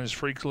 he's on his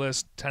freak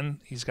list.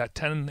 He's got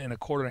 10 and a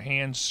quarter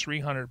hands,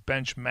 300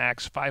 bench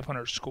max,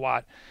 500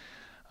 squat.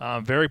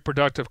 Very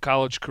productive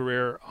college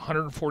career,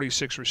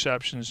 146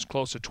 receptions,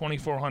 close to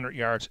 2,400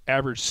 yards,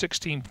 averaged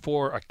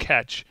 16.4 a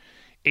catch,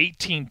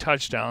 18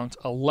 touchdowns,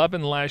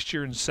 11 last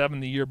year and 7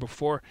 the year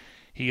before.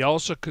 He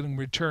also can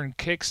return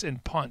kicks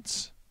and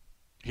punts.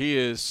 He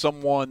is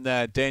someone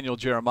that Daniel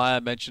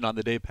Jeremiah mentioned on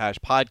the Dave Pasch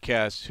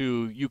podcast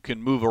who you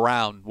can move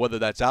around, whether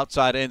that's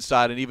outside,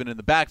 inside, and even in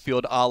the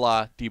backfield, a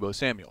la Deebo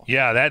Samuel.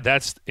 Yeah,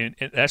 that's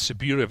the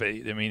beauty of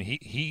it. I mean,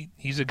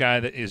 he's a guy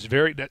that is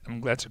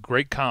that's a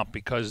great comp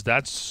because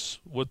that's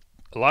what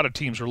a lot of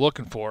teams are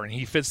looking for, and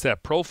he fits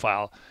that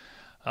profile.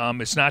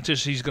 It's not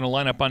just he's going to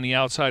line up on the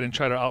outside and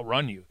try to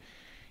outrun you.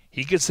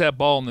 He gets that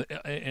ball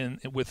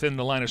within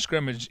the line of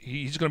scrimmage,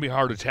 he's going to be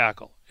hard to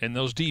tackle. And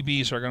those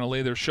DBs are going to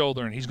lay their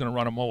shoulder, and he's going to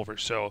run them over.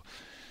 So,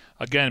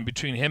 again,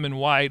 between him and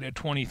White at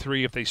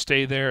 23, if they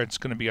stay there, it's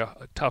going to be a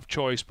tough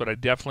choice. But I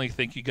definitely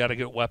think you got to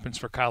get weapons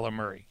for Kyler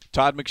Murray.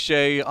 Todd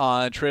McShay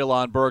on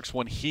Treylon Burks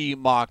when he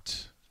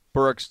mocked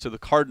Burks to the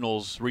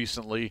Cardinals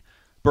recently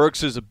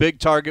Burks is a big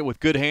target with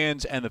good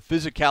hands and the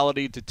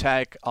physicality to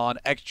tack on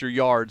extra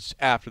yards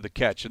after the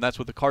catch. And that's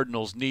what the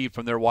Cardinals need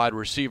from their wide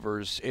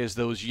receivers is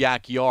those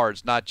yak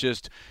yards, not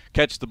just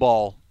catch the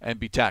ball and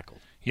be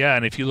tackled. Yeah,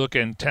 and if you look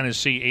in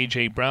Tennessee,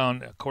 A.J.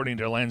 Brown, according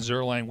to Lance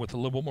Zierlein, with a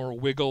little bit more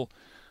wiggle,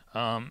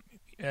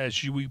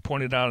 as we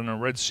pointed out in a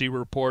Red Sea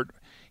report,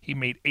 he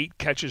made 8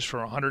 catches for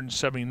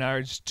 170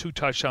 yards, 2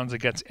 touchdowns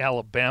against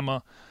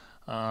Alabama.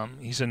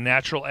 He's a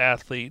natural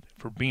athlete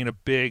for being as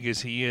big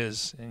as he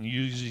is, and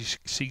you usually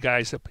see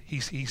guys that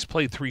he's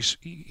played 3.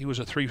 He was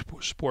a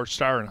 3-sport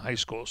star in high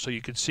school, so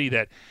you could see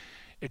that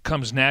it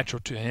comes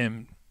natural to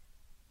him,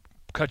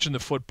 catching the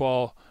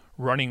football,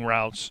 running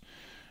routes.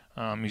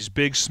 He's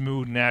big,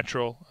 smooth,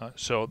 natural.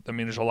 So I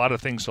mean, there's a lot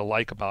of things to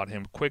like about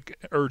him. Quick,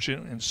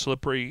 urgent, and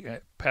slippery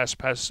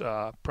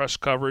press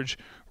coverage,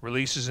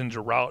 releases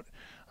into route.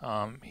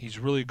 He's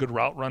really a good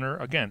route runner.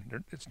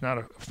 Again, it's not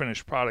a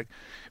finished product.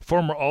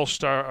 Former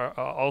All-Star,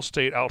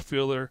 All-State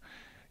outfielder,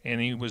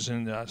 and he was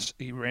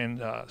he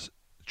ran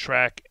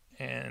track,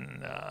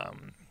 and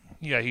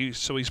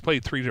he's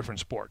played 3 different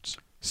sports.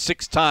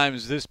 6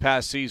 times this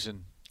past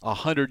season,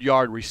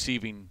 100-yard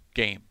receiving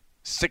game.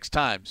 6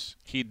 times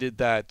he did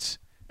that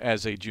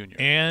as a junior.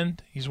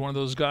 And he's one of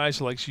those guys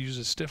who likes to use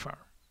his stiff arm.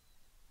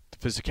 The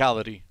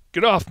physicality.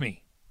 Get off me.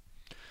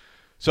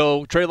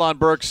 So Treylon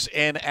Burks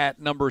in at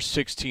number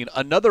 16.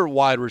 Another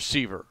wide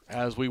receiver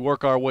as we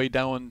work our way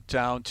down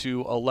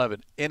to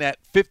 11. In at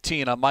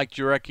 15 on Mike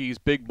Jurecki's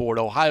big board,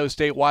 Ohio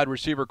State wide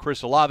receiver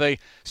Chris Olave.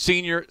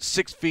 Senior,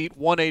 6 feet,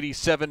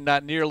 187,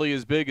 not nearly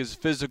as big as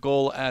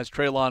physical as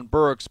Treylon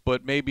Burks,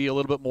 but maybe a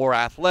little bit more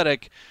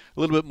athletic, a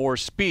little bit more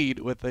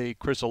speed with a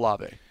Chris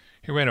Olave.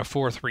 He ran a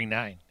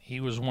 4.39. He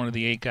was one of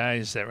the 8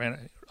 guys that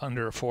ran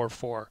under a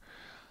 4.4.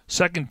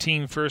 Second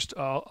team first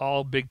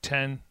all Big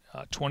Ten.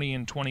 20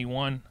 and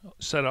 21,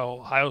 set an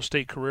Ohio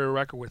State career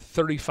record with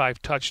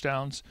 35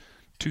 touchdowns.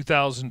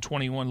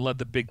 2021 led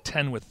the Big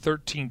Ten with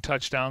 13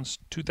 touchdowns.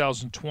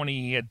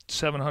 2020 he had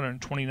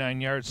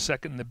 729 yards,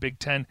 second in the Big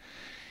Ten.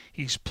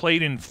 He's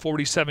played in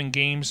 47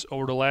 games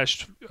over the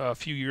last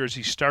few years.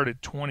 He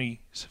started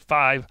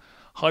 25,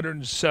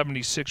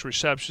 176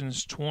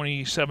 receptions,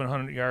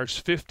 2,700 yards,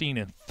 15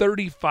 and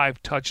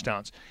 35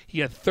 touchdowns.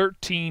 He had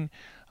 13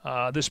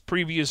 this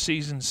previous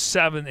season,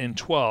 7 and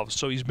 12.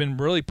 So he's been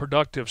really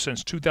productive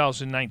since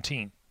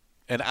 2019.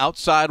 An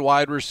outside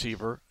wide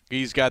receiver.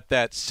 He's got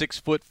that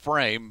 6-foot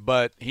frame,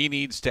 but he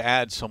needs to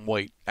add some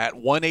weight. At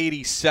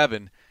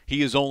 187,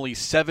 he is only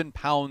 7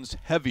 pounds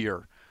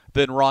heavier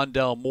than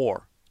Rondell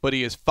Moore, but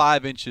he is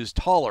 5 inches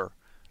taller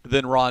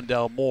than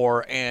Rondell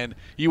Moore. And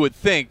you would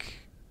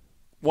think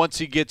once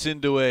he gets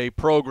into a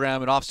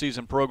program, an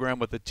off-season program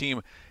with the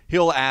team,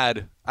 he'll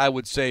add, I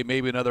would say,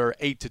 maybe another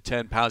 8 to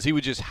 10 pounds. He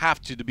would just have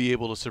to be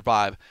able to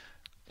survive.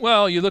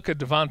 Well, you look at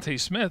Devontae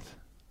Smith.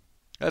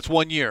 That's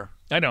 1 year.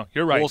 I know,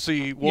 you're right. We'll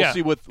see what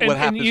happens with him.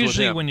 And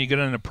usually when you get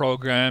in a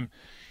program,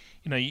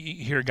 you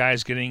hear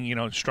guys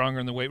getting, stronger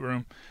in the weight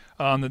room.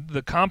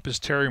 The comp is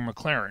Terry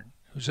McLaurin,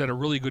 who's had a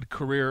really good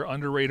career,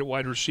 underrated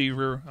wide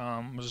receiver,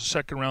 was a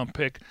second-round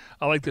pick.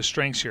 I like the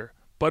strengths here.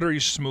 Buttery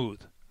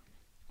smooth.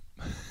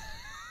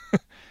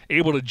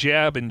 Able to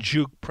jab and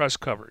juke press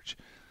coverage.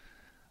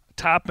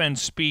 Top-end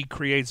speed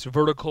creates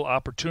vertical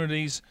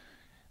opportunities.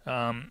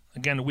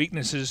 Again,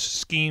 weaknesses,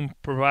 scheme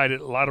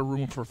provided a lot of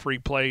room for free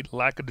play,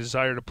 lack of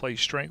desire to play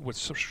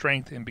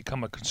strength and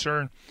become a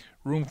concern.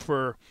 Room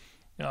for,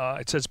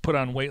 it says put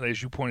on weight,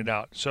 as you pointed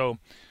out. So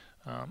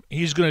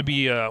he's going to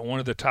be one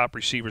of the top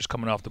receivers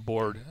coming off the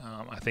board,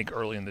 I think,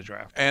 early in the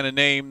draft. And a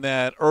name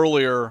that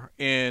earlier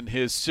in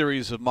his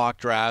series of mock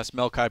drafts,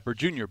 Mel Kiper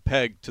Jr.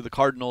 pegged to the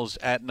Cardinals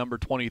at number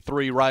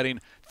 23, writing,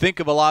 think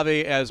of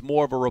Olave as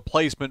more of a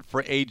replacement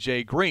for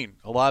A.J. Green.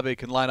 Olave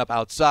can line up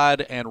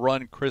outside and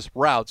run crisp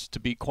routes to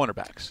beat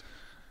cornerbacks.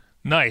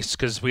 Nice,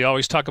 because we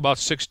always talk about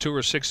 6'2 or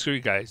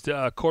 6'3 guys.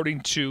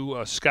 According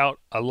to Scout,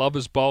 I love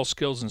his ball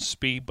skills and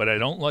speed, but I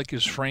don't like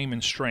his frame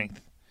and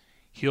strength.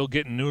 He'll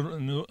get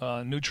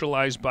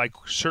neutralized by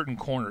certain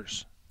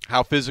corners.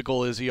 How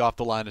physical is he off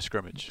the line of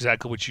scrimmage?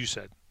 Exactly what you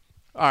said.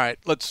 All right,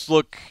 let's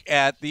look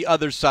at the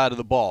other side of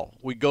the ball.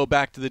 We go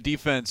back to the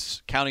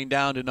defense, counting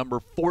down to number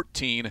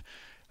 14,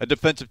 a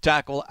defensive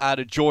tackle out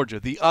of Georgia.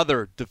 The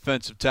other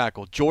defensive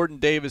tackle, Jordan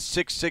Davis,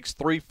 6'6",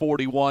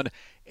 341,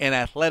 an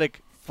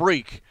athletic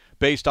freak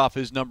based off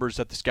his numbers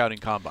at the scouting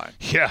combine.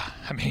 Yeah,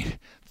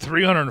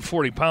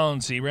 340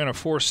 pounds. He ran a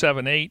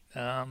 4.78.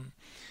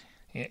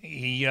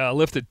 He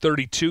lifted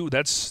 32.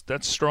 That's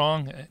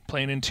strong,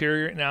 playing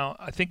interior. Now,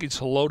 I think it's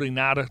Haloti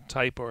Ngata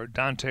type or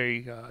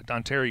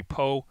Dontari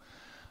Poe,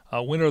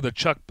 winner of the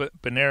Chuck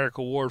Bednarik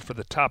Award for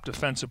the top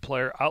defensive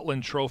player,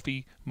 Outland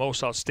Trophy,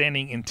 most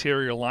outstanding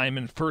interior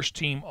lineman, first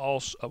team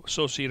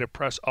All-Associated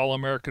Press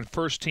All-American,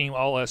 first team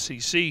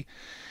All-SEC.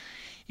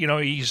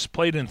 He's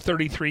played in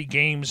 33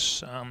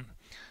 games,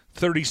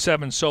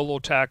 37 solo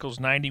tackles,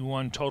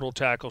 91 total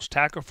tackles,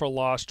 tackle for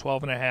loss,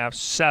 12.5,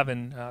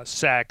 7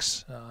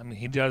 sacks.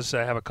 He does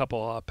have a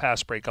couple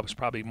pass breakups,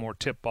 probably more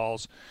tip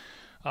balls.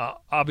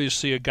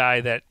 Obviously a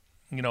guy that,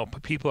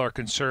 people are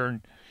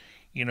concerned,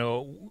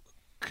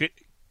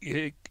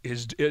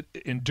 his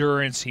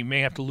endurance. He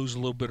may have to lose a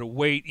little bit of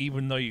weight,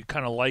 even though you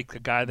kind of like the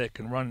guy that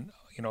can run,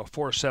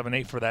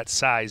 4.78 for that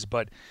size.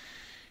 But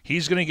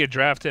he's going to get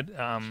drafted.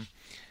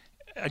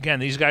 Again,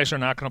 these guys are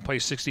not going to play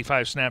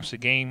 65 snaps a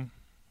game.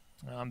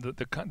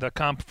 The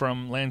comp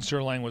from Lance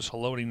Zierlein was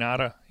Haloti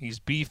Ngata. He's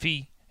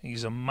beefy.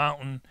 He's a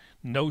mountain,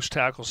 nose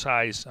tackle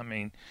size. I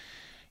mean,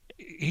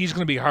 he's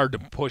going to be hard to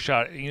push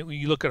out.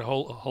 You look at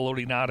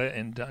Haloti Ngata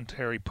and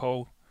Dontari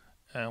Poe.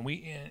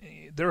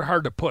 They're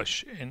hard to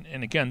push,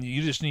 and again,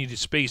 you just need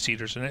space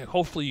eaters, and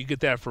hopefully you get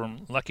that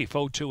from Lucky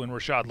Fotu and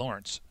Rashad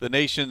Lawrence. The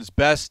nation's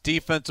best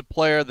defensive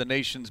player, the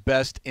nation's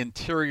best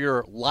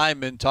interior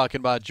lineman, talking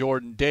about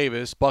Jordan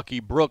Davis. Bucky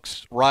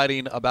Brooks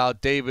writing about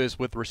Davis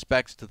with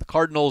respects to the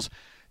Cardinals.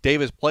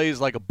 Davis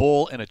plays like a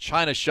bull in a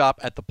china shop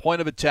at the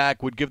point of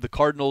attack, would give the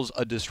Cardinals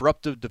a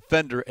disruptive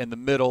defender in the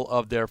middle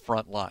of their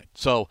front line.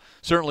 So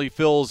certainly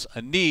fills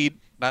a need.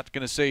 Not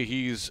going to say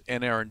he's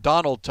an Aaron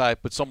Donald type,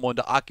 but someone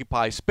to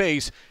occupy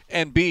space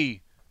and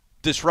be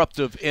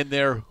disruptive in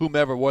there,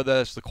 whomever, whether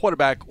that's the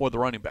quarterback or the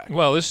running back.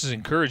 Well, this is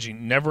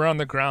encouraging. Never on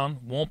the ground,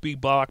 won't be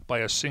blocked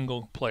by a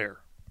single player.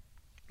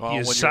 He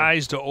is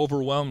sized to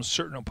overwhelm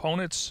certain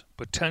opponents,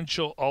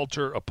 potential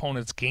alter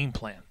opponents' game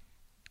plan.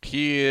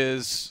 He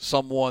is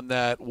someone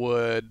that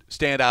would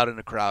stand out in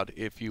a crowd,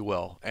 if you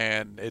will.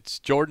 And it's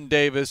Jordan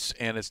Davis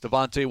and it's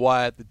Devontae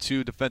Wyatt, the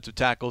two defensive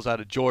tackles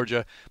out of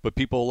Georgia. But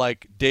people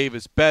like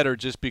Davis better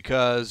just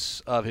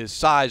because of his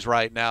size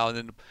right now. And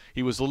then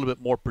he was a little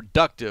bit more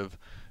productive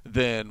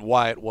than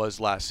Wyatt was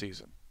last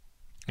season.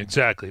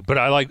 Exactly. But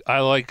I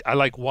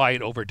like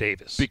Wyatt over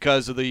Davis.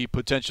 Because of the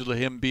potential to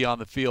him be on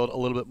the field a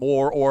little bit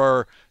more,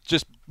 or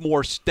just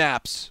more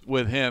snaps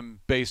with him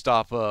based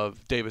off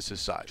of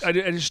Davis's size. I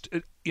just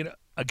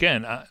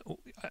again,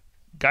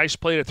 guys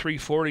played at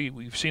 340.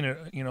 We've seen it,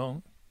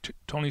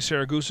 Tony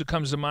Saragusa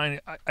comes to mind.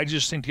 I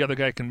just think the other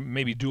guy can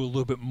maybe do a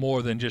little bit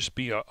more than just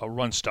be a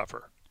run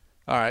stuffer.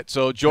 All right,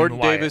 so Jordan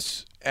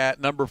Davis at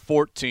number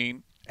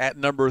 14. At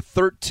number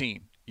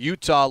 13,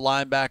 Utah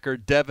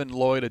linebacker Devin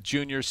Lloyd, a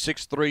junior,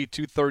 6'3",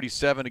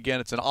 237. Again,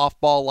 it's an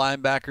off-ball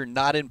linebacker,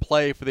 not in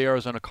play for the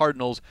Arizona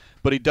Cardinals,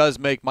 but he does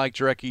make Mike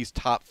Jurecki's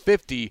top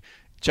 50,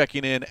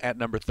 checking in at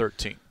number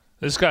 13.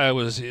 This guy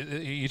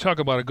you talk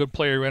about a good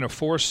player. He ran a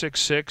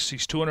 4.66.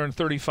 He's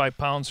 235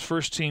 pounds,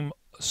 first-team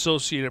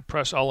Associated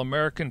Press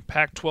All-American,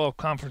 Pac-12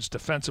 Conference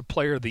Defensive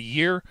Player of the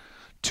Year,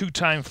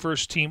 two-time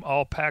first-team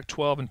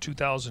All-Pac-12 in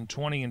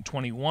 2020 and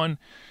 21.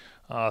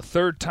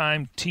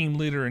 Third-time team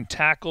leader in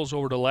tackles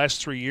over the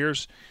last 3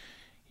 years.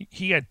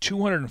 He had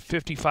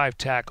 255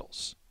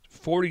 tackles,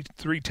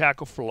 43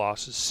 tackle for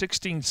losses,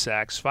 16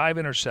 sacks, 5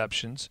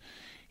 interceptions.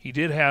 He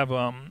did have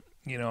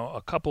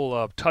a couple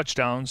of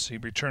touchdowns. He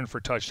returned for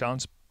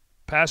touchdowns,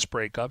 pass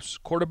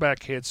breakups,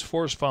 quarterback hits,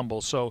 forced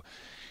fumbles. So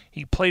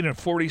he played in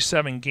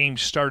 47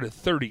 games, started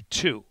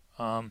 32.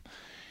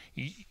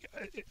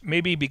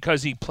 Maybe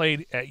because he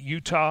played at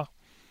Utah,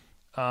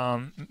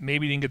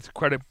 maybe he didn't get the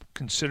credit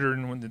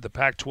considering the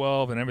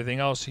Pac-12 and everything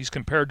else. He's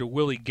compared to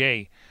Willie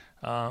Gay.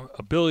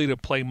 Ability to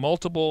play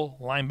multiple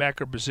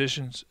linebacker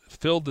positions,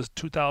 filled the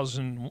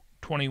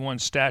 2021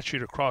 stat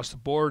sheet across the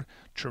board,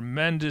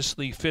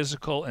 tremendously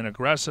physical and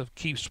aggressive,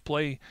 keeps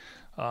play.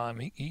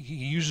 He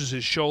uses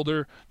his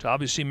shoulder to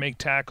obviously make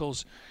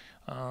tackles.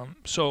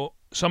 So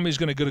somebody's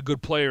going to get a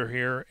good player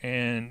here,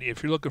 and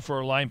if you're looking for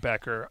a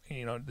linebacker,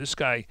 this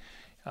guy,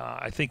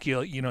 I think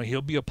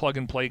he'll be a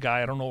plug-and-play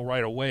guy. I don't know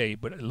right away,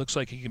 but it looks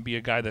like he can be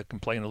a guy that can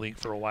play in the league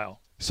for a while.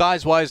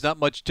 Size-wise, not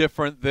much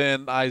different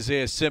than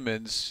Isaiah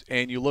Simmons,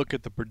 and you look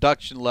at the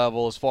production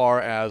level as far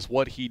as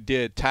what he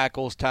did,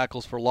 tackles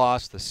for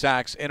loss, the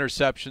sacks,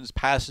 interceptions,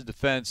 passive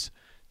defense,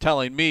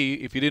 telling me,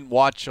 if you didn't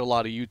watch a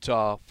lot of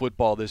Utah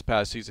football this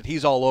past season,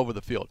 he's all over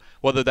the field,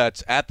 whether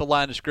that's at the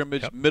line of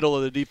scrimmage, middle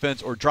of the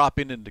defense, or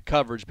dropping into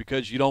coverage,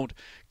 because you don't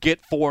get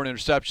 4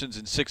 interceptions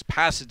and 6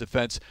 passive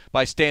defense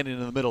by standing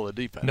in the middle of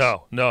the defense.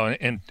 No,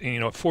 and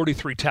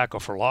 43 tackle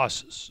for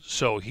losses.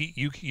 So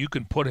you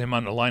can put him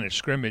on the line of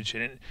scrimmage,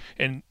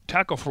 and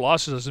tackle for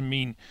losses doesn't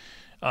mean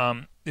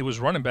it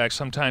was running back.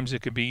 Sometimes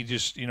it could be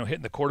just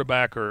hitting the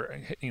quarterback or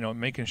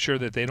making sure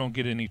that they don't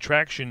get any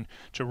traction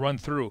to run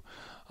through.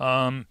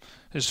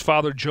 His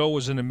father Joe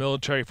was in the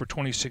military for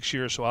 26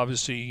 years, so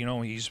obviously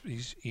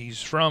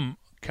he's from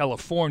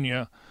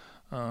California,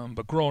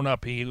 but growing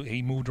up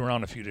he moved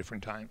around a few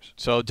different times.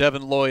 So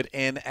Devin Lloyd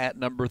in at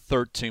number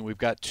 13. We've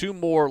got 2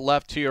 more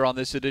left here on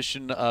this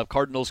edition of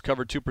Cardinals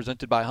Cover 2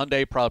 presented by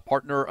Hyundai, proud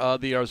partner of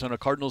the Arizona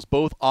Cardinals,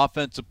 both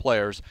offensive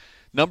players.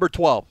 Number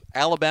 12,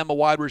 Alabama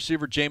wide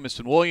receiver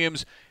Jameson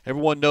Williams.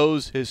 Everyone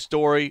knows his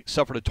story.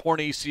 Suffered a torn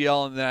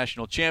ACL in the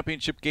national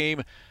championship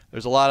game.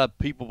 There's a lot of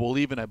people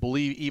believe, and I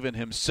believe even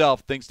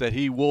himself thinks that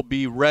he will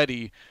be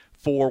ready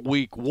for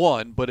week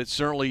 1, but it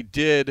certainly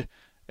did,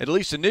 at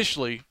least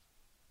initially,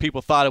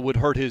 people thought it would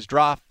hurt his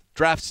draft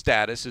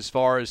status as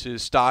far as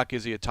his stock.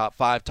 Is he a top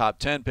 5, top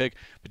 10 pick?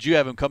 But you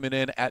have him coming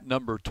in at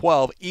number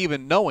 12,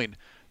 even knowing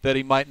that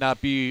he might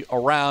not be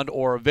around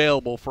or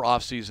available for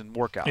off-season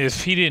workouts.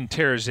 If he didn't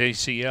tear his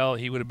ACL,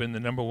 he would have been the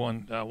number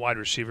one wide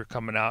receiver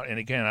coming out. And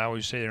again, I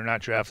always say they're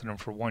not drafting him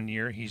for 1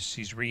 year. He's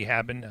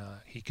rehabbing.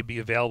 He could be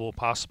available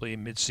possibly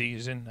in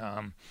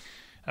midseason.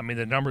 I mean,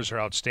 the numbers are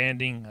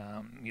outstanding.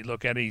 You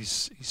look at it,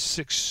 he's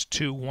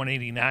 6'2",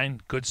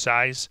 189, good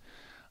size.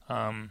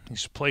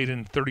 He's played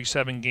in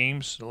 37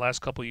 games. The last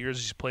couple of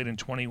years, he's played in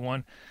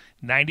 21.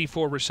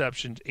 94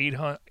 receptions,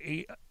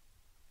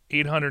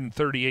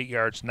 838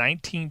 yards,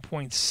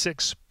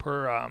 19.6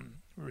 per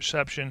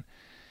reception.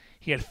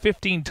 He had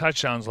 15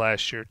 touchdowns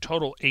last year,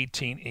 total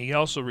 18. He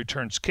also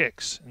returns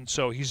kicks, and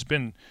so he's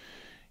been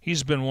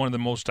one of the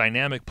most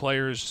dynamic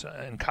players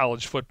in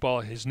college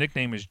football. His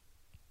nickname is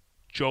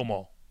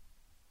J-Mo.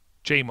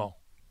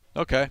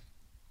 Okay,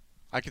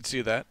 I can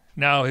see that.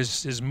 Now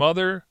his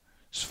mother,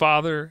 his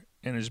father,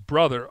 and his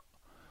brother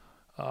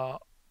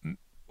all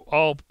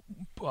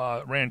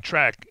ran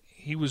track.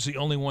 He was the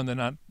only one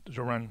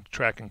to run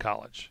track in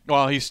college.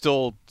 Well, he's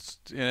still,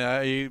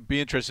 you'd be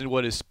interested in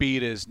what his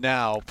speed is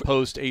now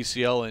post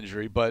ACL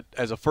injury. But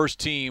as a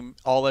first-team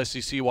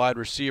All-SEC wide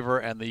receiver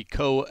and the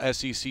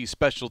co-SEC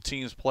Special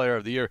Teams Player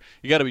of the Year,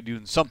 you got to be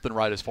doing something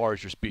right as far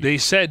as your speed. They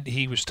said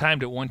he was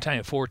timed at one time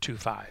at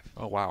 4.25.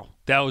 Oh wow,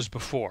 that was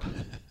before.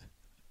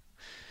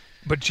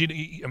 But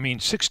I mean,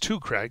 6'2",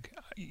 Craig.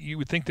 You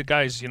would think the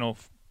guy's,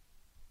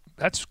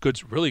 that's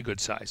good, really good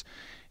size.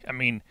 I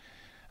mean,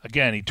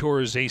 again, he tore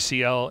his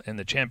ACL in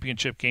the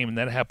championship game, and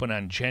that happened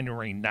on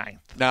January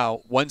 9th. Now,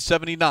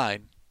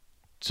 179,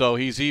 so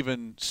he's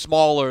even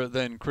smaller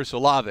than Chris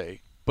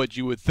Olave. But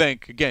you would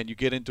think, again, you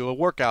get into a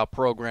workout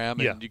program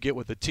and you get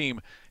with a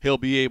team, he'll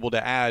be able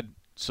to add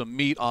some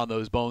meat on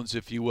those bones,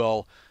 if you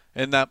will.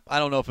 And that, I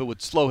don't know if it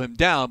would slow him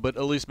down, but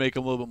at least make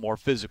him a little bit more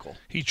physical.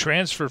 He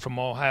transferred from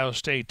Ohio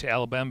State to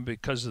Alabama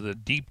because of the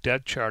deep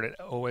depth chart at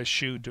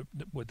OSU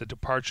with the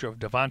departure of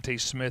Devontae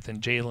Smith and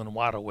Jalen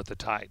Waddle with the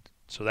Tide.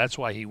 So that's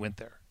why he went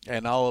there.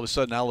 And all of a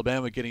sudden,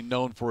 Alabama getting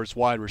known for its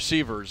wide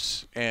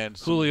receivers and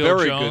some Julio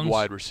very Jones, good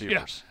wide receivers.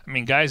 Yeah. I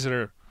mean, guys that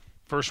are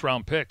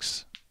first-round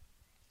picks.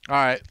 All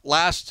right,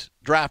 last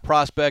draft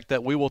prospect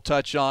that we will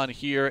touch on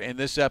here in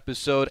this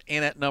episode,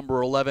 and at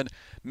number 11,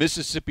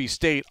 Mississippi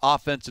State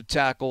offensive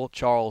tackle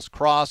Charles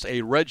Cross,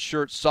 a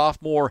redshirt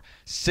sophomore,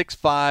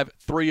 6'5",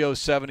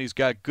 307. He's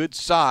got good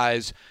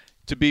size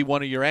to be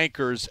one of your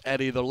anchors at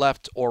either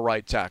left or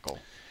right tackle.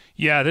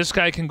 Yeah, this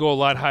guy can go a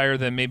lot higher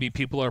than maybe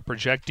people are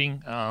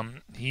projecting.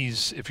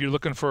 If you're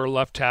looking for a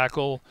left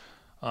tackle,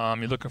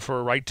 you're looking for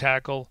a right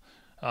tackle.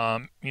 He had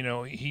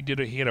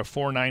a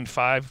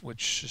 4.95,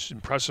 which is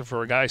impressive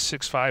for a guy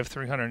 6'5",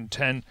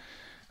 310.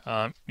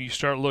 You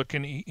start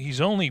looking, he's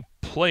only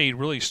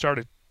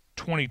started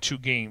 22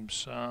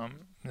 games.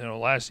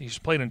 He's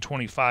played in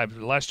 25.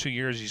 The last 2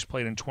 years he's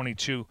played in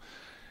 22.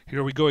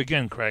 Here we go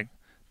again, Craig.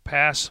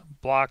 Pass,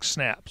 block,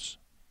 snaps.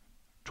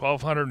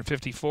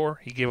 1,254.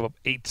 He gave up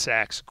 8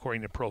 sacks,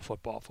 according to Pro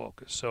Football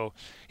Focus. So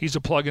he's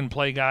a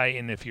plug-and-play guy,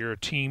 and if you're a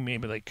team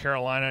maybe like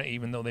Carolina,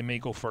 even though they may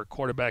go for a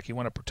quarterback, you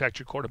want to protect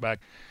your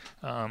quarterback.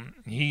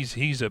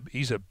 He's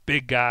a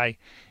big guy,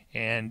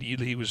 and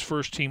he was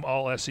first-team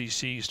All-SEC.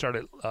 He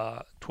started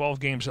 12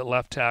 games at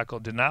left tackle,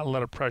 did not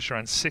let a pressure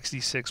on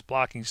 66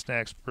 blocking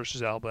snaps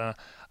versus Alabama,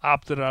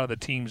 opted out of the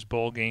team's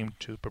bowl game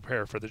to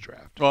prepare for the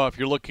draft. Well, if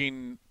you're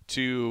looking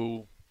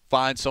to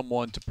find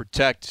someone to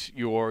protect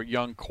your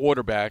young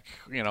quarterback,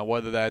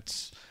 whether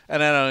that's –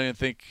 and I don't even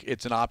think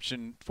it's an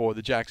option for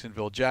the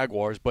Jacksonville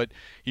Jaguars, but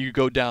you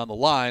go down the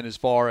line as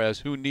far as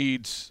who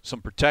needs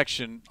some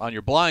protection on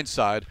your blind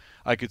side.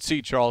 I could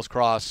see Charles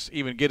Cross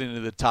even get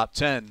into the top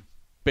 10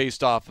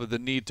 based off of the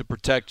need to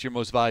protect your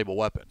most valuable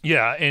weapon.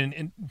 Yeah,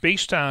 and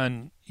based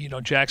on,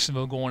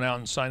 Jacksonville going out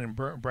and signing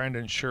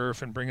Brandon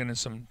Scherff and bringing in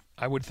some –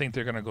 I would think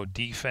they're going to go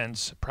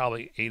defense,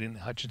 probably Aiden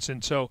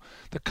Hutchinson. So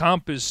the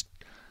comp is –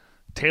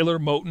 Taylor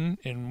Moton,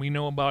 and we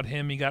know about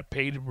him. He got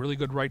paid a really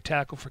good right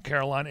tackle for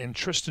Carolina. And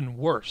Tristan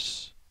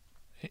Wirfs.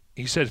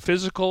 He said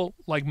physical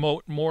like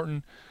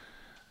Moton,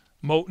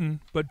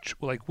 but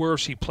like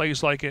Wirfs, he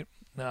plays like it.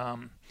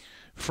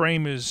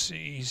 Frame is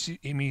he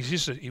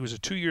was a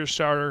 2-year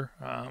starter.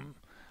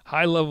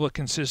 High level of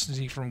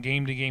consistency from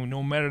game to game,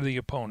 no matter the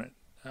opponent.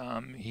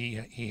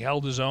 He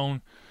held his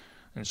own.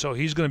 And so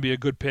he's going to be a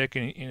good pick.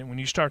 And when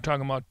you start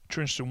talking about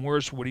Tristan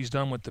Wirfs, what he's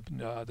done with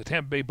the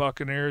Tampa Bay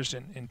Buccaneers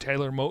and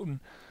Taylor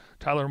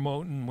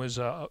Moton was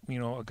a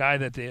guy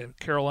that the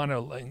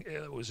Carolina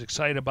was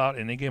excited about,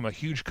 and they gave him a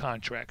huge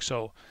contract.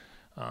 So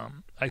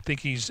I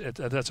think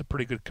that's a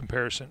pretty good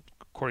comparison,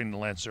 according to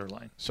Lance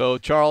Zierlein. So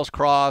Charles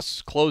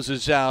Cross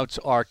closes out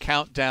our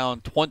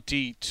countdown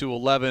 20 to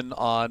 11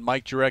 on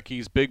Mike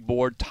Jurecki's big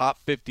board, top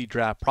 50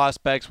 draft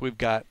prospects. We've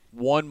got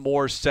one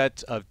more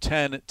set of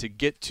 10 to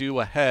get to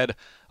ahead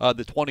of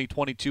the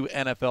 2022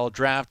 NFL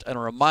Draft. And a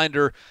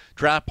reminder,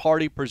 Draft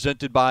Party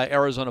presented by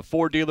Arizona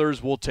Ford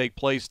Dealers will take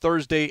place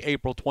Thursday,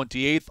 April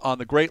 28th on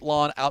the Great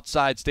Lawn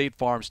outside State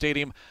Farm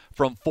Stadium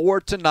from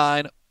 4 to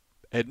 9.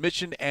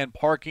 Admission and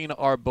parking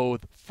are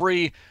both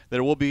free.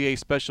 There will be a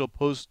special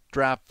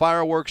post-draft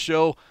fireworks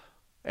show,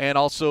 and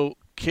also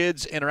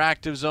Kids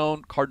Interactive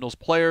Zone. Cardinals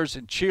players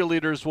and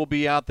cheerleaders will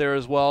be out there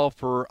as well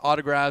for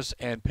autographs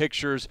and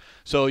pictures.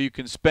 So you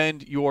can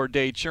spend your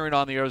day cheering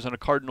on the Arizona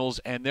Cardinals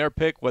and their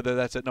pick, whether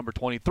that's at number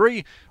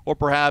 23 or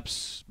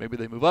perhaps maybe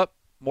they move up.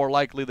 More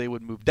likely they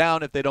would move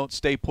down if they don't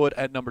stay put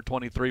at number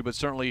 23, but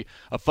certainly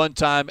a fun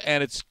time,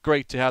 and it's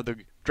great to have the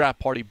draft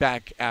party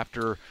back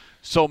after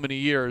so many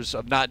years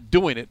of not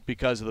doing it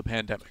because of the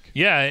pandemic.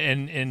 Yeah,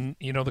 and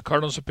you know, the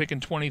Cardinals are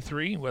picking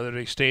 23, whether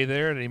they stay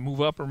there, they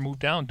move up or move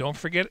down. Don't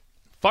forget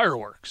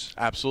fireworks.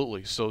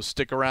 Absolutely. So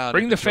stick around.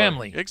 Bring the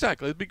family.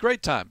 Exactly. It'd be a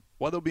great time.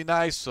 Weather will be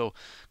nice, so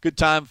good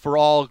time for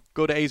all.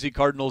 Go to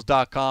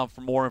azcardinals.com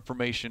for more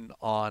information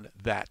on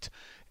that.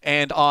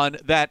 And on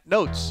that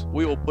note,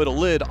 we will put a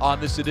lid on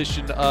this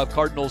edition of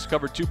Cardinals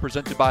Cover 2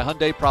 presented by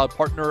Hyundai, proud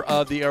partner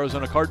of the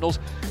Arizona Cardinals.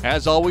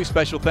 As always,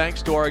 special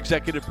thanks to our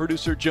executive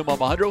producer, Jim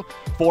Alejandro.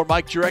 For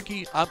Mike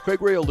Jurecki, I'm Craig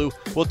Riolu.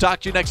 We'll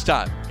talk to you next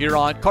time here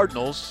on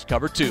Cardinals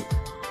Cover 2.